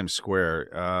 right in Times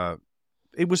Square.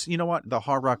 It was. You know what? The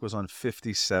Hard Rock was on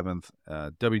 57th.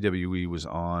 WWE was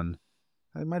on.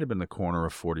 It might have been the corner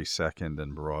of 42nd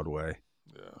and Broadway.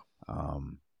 Yeah.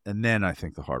 And then I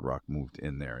think the Hard Rock moved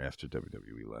in there after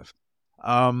WWE left.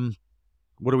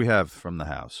 What do we have from the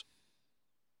house?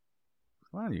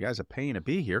 Come on, you guys are paying to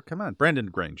be here. Come on, Brendan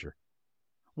Granger.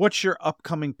 What's your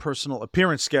upcoming personal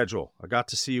appearance schedule? I got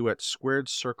to see you at Squared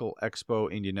Circle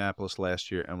Expo Indianapolis last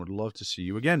year and would love to see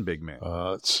you again, big man.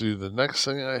 Let's see. The next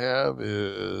thing I have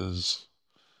is,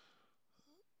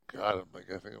 God, I think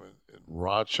I'm in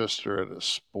Rochester at a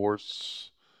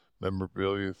sports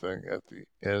memorabilia thing at the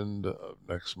end of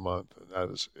next month, and that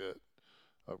is it.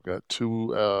 I've got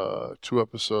two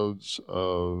episodes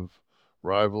of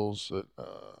Rivals that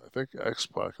I think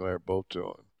X-Pac and I are both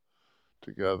doing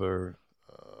together.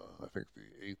 I think the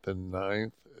 8th and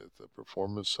 9th at the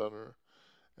Performance Center,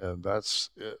 and that's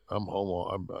it. I'm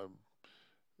home.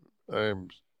 I'm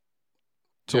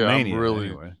Till Mania, I'm really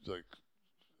anyway.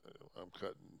 I'm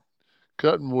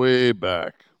cutting way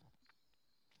back.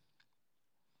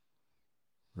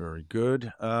 Very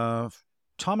good.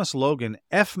 Thomas Logan,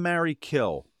 F. Marry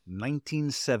Kill,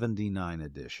 1979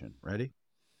 edition. Ready?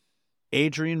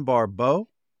 Adrian Barbeau,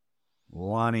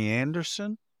 Lonnie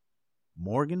Anderson,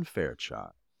 Morgan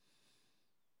Fairchild.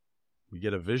 We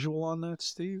get a visual on that,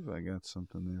 Steve? I got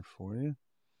something there for you.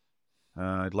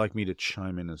 I'd like me to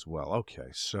chime in as well.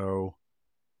 Okay, so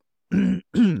We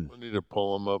need to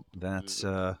pull them up. that's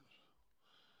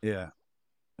yeah.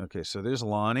 Okay, so there's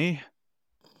Lonnie.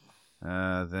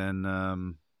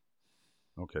 Then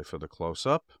okay, for the close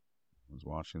up. I was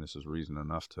watching. This is reason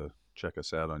enough to check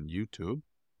us out on YouTube.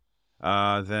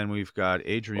 Then we've got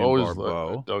Adrienne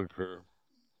Barbeau. Dug her.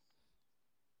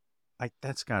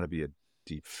 That's got to be a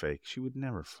deep fake. She would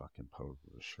never fucking pose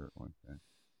with a shirt like that.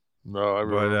 No, I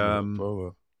remember the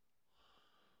photo.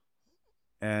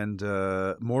 And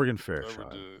Morgan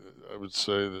Fairchild. I would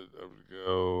say that I would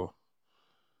go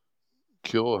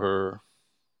kill her.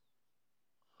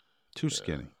 Too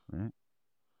skinny, right?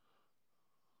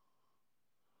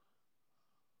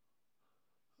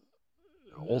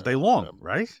 All day long,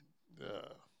 right?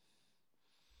 Yeah.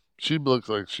 She looks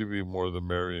like she'd be more the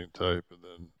marrying type, and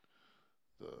then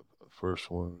the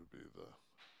first one would be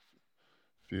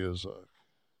the Fiazak.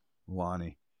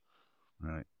 Lonnie.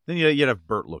 Right. Then you'd have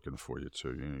Bert looking for you,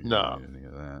 too. You No. don't need any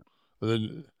of that. But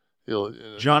then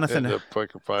he'll Jonathan. end up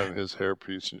fucking finding his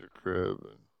hairpiece in your crib.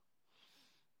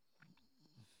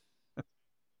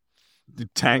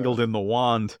 Tangled in the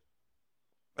wand.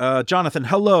 Jonathan,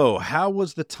 hello. How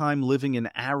was the time living in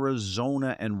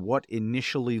Arizona, and what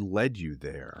initially led you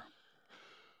there?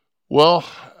 Well,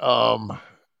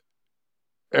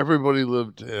 everybody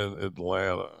lived in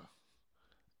Atlanta,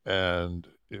 and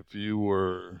if you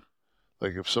were,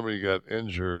 like, if somebody got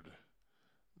injured,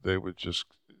 they would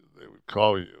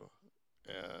call you,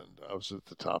 and I was at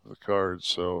the top of the card,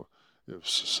 so if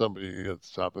somebody at the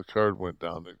top of the card went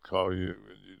down, they'd call you,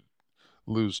 and you'd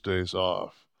lose days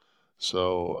off.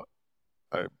 So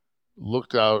I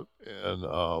looked out in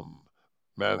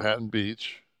Manhattan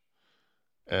Beach,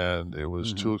 and it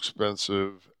was too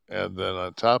expensive. And then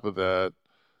on top of that,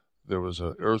 there was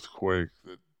an earthquake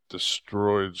that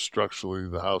destroyed structurally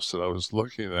the house that I was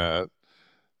looking at.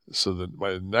 So that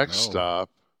my next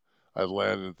stop, I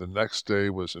landed the next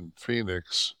day, was in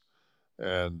Phoenix,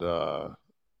 and my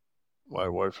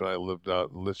wife and I lived out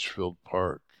in Litchfield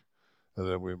Park, and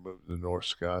then we moved to North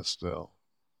Scottsdale.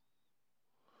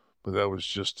 But that was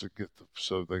just to get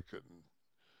so they couldn't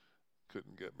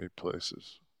get me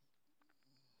places.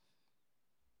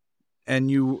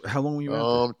 And how long were you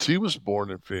out there? T was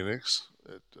born in Phoenix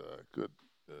at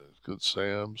Good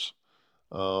Sam's.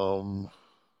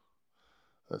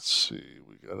 Let's see,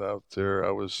 we got out there.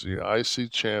 I was the IC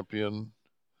champion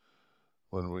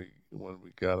when we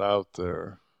got out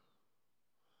there.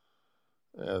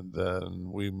 And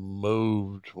then we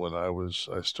moved when I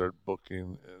started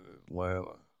booking in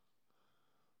Atlanta.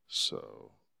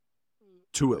 So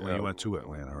to Atlanta, you went to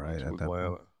Atlanta, right? To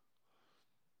Atlanta.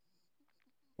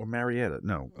 Or Marietta?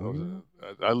 No,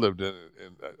 I lived in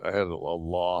I had a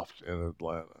loft in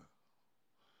Atlanta.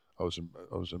 I was in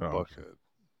Buckhead,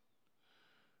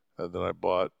 and then I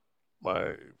bought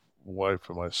my wife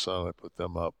and my son. I put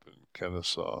them up in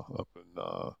Kennesaw, up in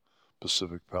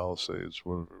Pacific Palisades,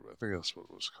 whatever. I think that's what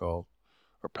it was called,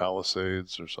 or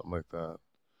Palisades, or something like that.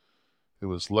 It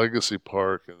was Legacy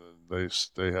Park, and then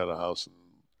they had a house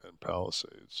in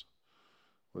Palisades,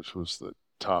 which was the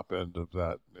top end of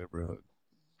that neighborhood.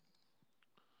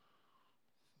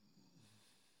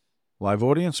 Live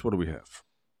audience, what do we have?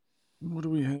 What do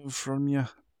we have from you?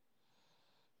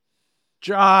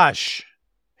 Josh!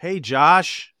 Hey,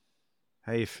 Josh.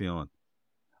 How you feeling?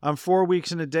 I'm 4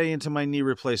 weeks and a day into my knee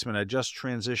replacement. I just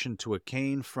transitioned to a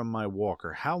cane from my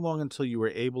walker. How long until you were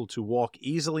able to walk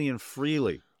easily and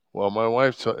freely? Well, my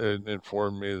wife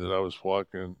informed me that I was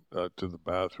walking to the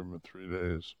bathroom in 3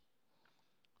 days.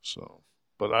 So,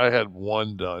 but I had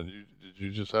one done. Did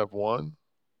you just have one?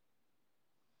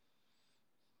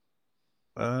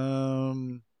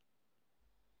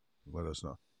 Let us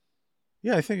know.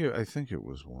 Yeah, I think it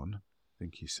was one. I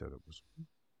think he said it was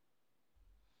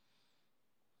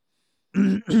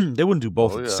one. They wouldn't do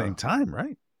both at the same time,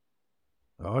 right?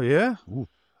 Oh yeah. Ooh.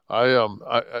 I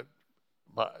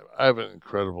have an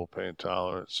incredible pain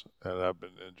tolerance, and I've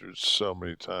been injured so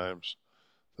many times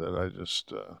that I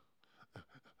just,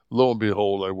 lo and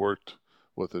behold, I worked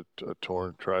with a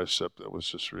torn tricep that was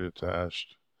just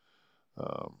reattached.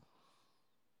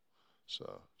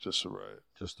 So just the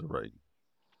right.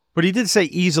 But he did say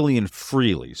easily and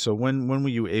freely. So when were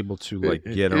you able to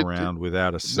get around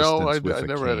without assistance? No, I with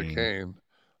never had a cane.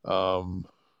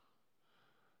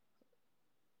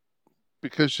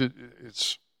 Because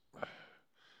it's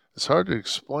hard to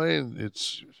explain.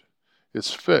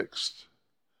 It's fixed.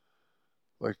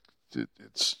 Like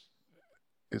it's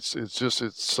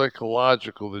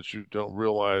psychological that you don't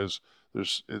realize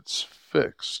it's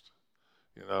fixed.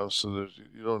 So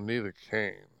you don't need a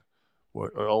cane.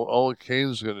 What all a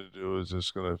cane's going to do is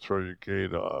it's going to throw your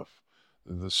gait off.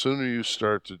 And the sooner you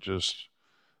start to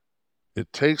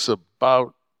it takes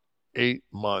about 8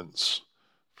 months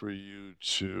for you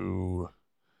to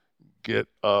get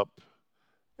up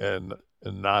and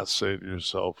not say to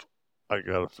yourself, I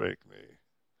got a fake knee.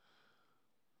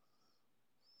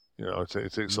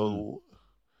 It takes a little.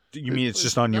 You mean it's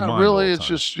just on your mind? Really, all it's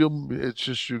the time?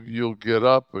 just you'll get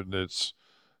up and it's,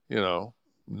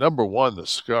 number one, the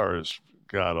scar is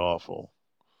god awful.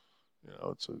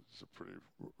 It's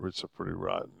a pretty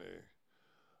rotten knee.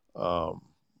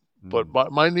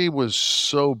 But my knee was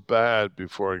so bad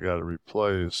before I got it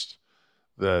replaced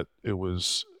that it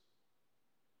was.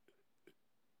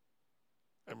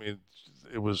 I mean,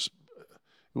 it was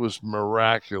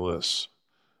miraculous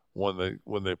when I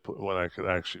could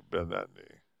actually bend that knee.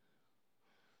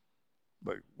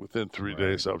 Like within 3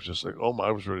 days, I was just like, oh my!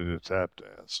 I was ready to tap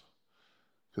dance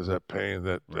because that pain,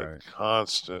 that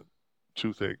constant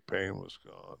toothache pain, was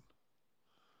gone.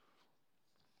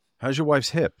 How's your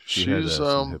wife's hip? She's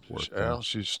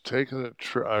taking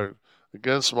a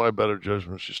against my better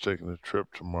judgment, she's taking a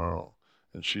trip tomorrow,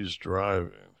 and she's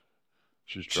driving.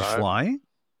 She's flying?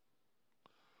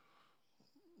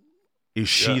 Is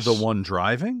she the one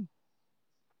driving?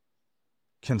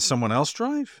 Can someone else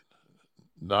drive?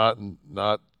 Not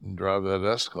drive that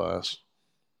S-Class.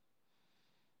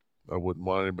 I wouldn't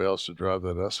want anybody else to drive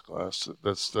that S-Class.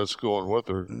 That's going with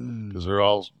her because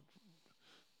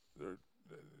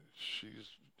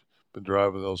she's been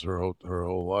driving those her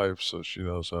whole life, so she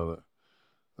knows how to.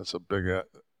 That's a big.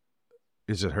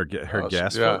 Is it her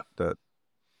gas? Yeah, that.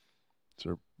 It's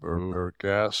her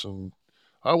gas, and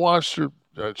I watched her.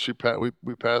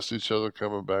 We passed each other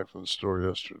coming back from the store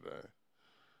yesterday.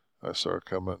 I saw her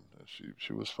coming, and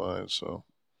she was fine. So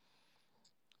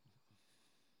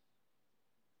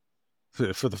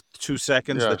for the 2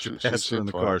 seconds that you passed her in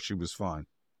the car, she was fine.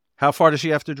 How far does she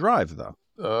have to drive,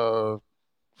 though?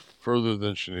 Further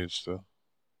than she needs to.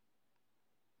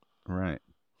 Right.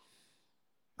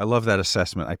 I love that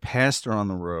assessment. I passed her on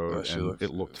the road, and it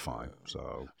looked fine.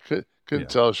 So couldn't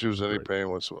tell she was in any pain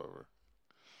whatsoever.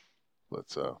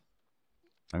 But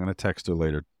I'm going to text her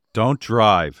later. Don't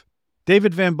drive.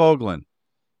 David Van Bogelen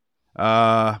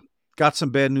got some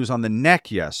bad news on the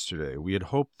neck yesterday. We had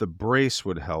hoped the brace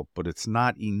would help, but it's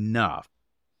not enough.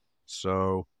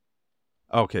 So,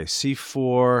 okay,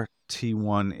 C4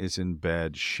 T1 is in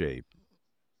bad shape.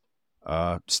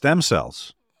 Stem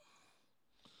cells.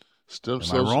 Stem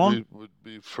cells would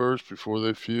be first before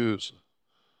they fuse.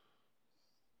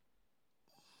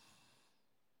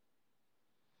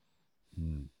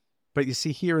 But you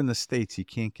see, here in the States, you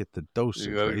can't get the dosage.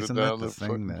 You got to Isn't go down that the to thing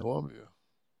fucking that Columbia.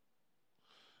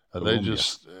 And Columbia. they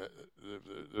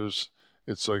just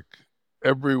it's like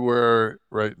everywhere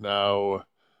right now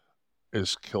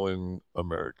is killing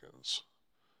Americans.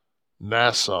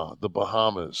 Nassau, the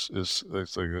Bahamas, it's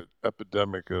like an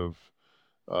epidemic of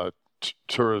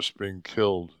tourists being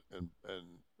killed in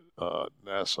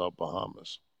Nassau,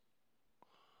 Bahamas.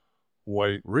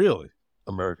 White, really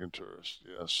American tourists,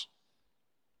 yes.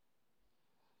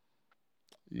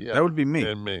 Yeah, that would be me.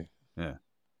 And me. Yeah.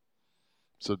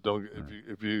 So don't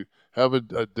if you have a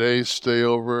day stay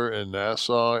over in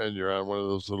Nassau and you're on one of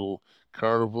those little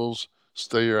carnivals,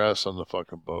 stay your ass on the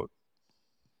fucking boat.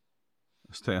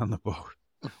 Stay on the boat.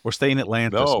 Or stay in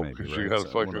Atlantis, no, maybe. Because right? you got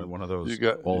fucking one of those you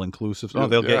got, all-inclusive. Oh,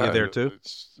 they'll get you there, too?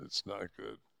 It's not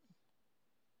good.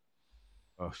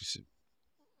 Oh, she said,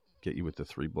 get you with the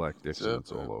 3 black dicks and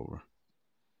it's all over.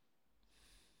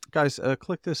 Guys,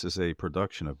 Click This is a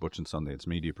production of Butch and Sundance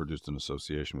Media, produced in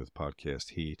association with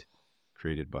Podcast Heat,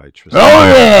 created by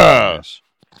Tristan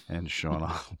and Sean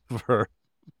Oliver.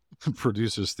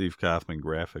 Producer Steve Kaufman,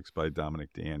 graphics by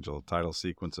Dominic D'Angelo, title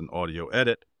sequence and audio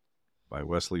edit by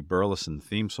Wesley Burleson,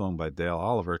 theme song by Dale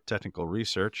Oliver, technical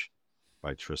research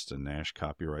by Tristan Nash,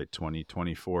 copyright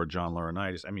 2024, John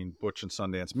Laurinaitis. Butch and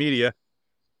Sundance Media.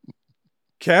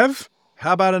 Kev,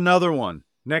 how about another one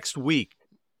next week?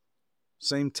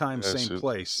 Same time, same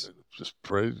place. Just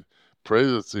pray that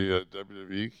the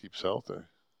WWE keeps healthy.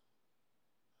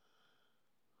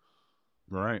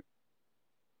 Right.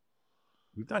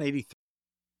 We've done 83.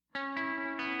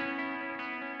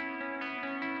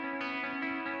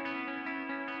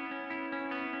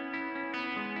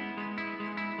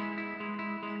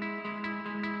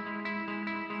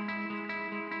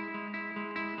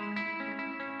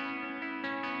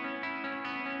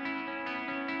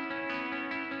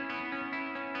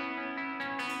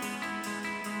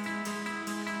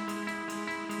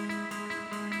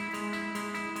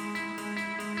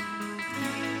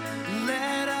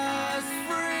 Let us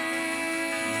free.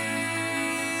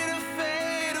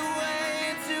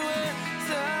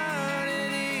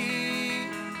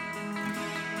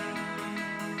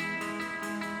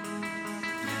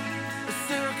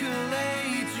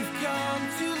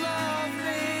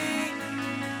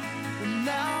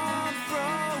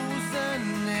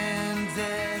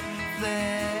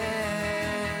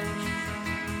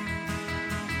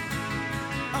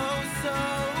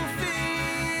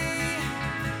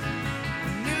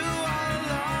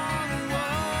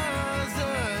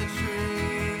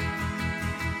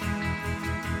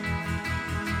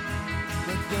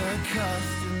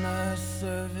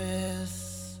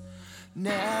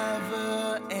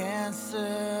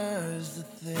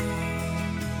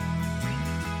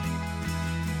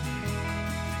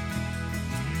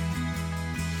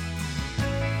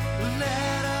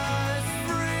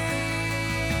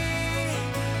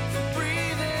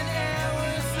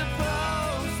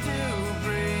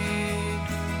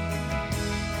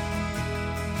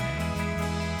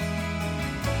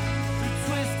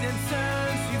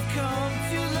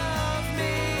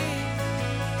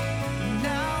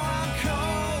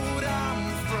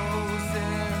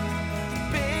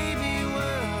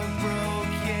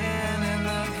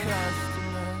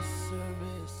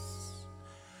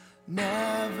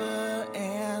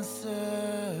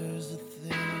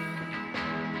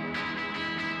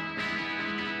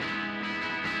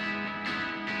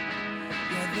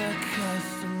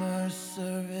 Customer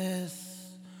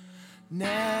service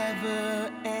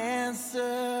never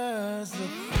answers.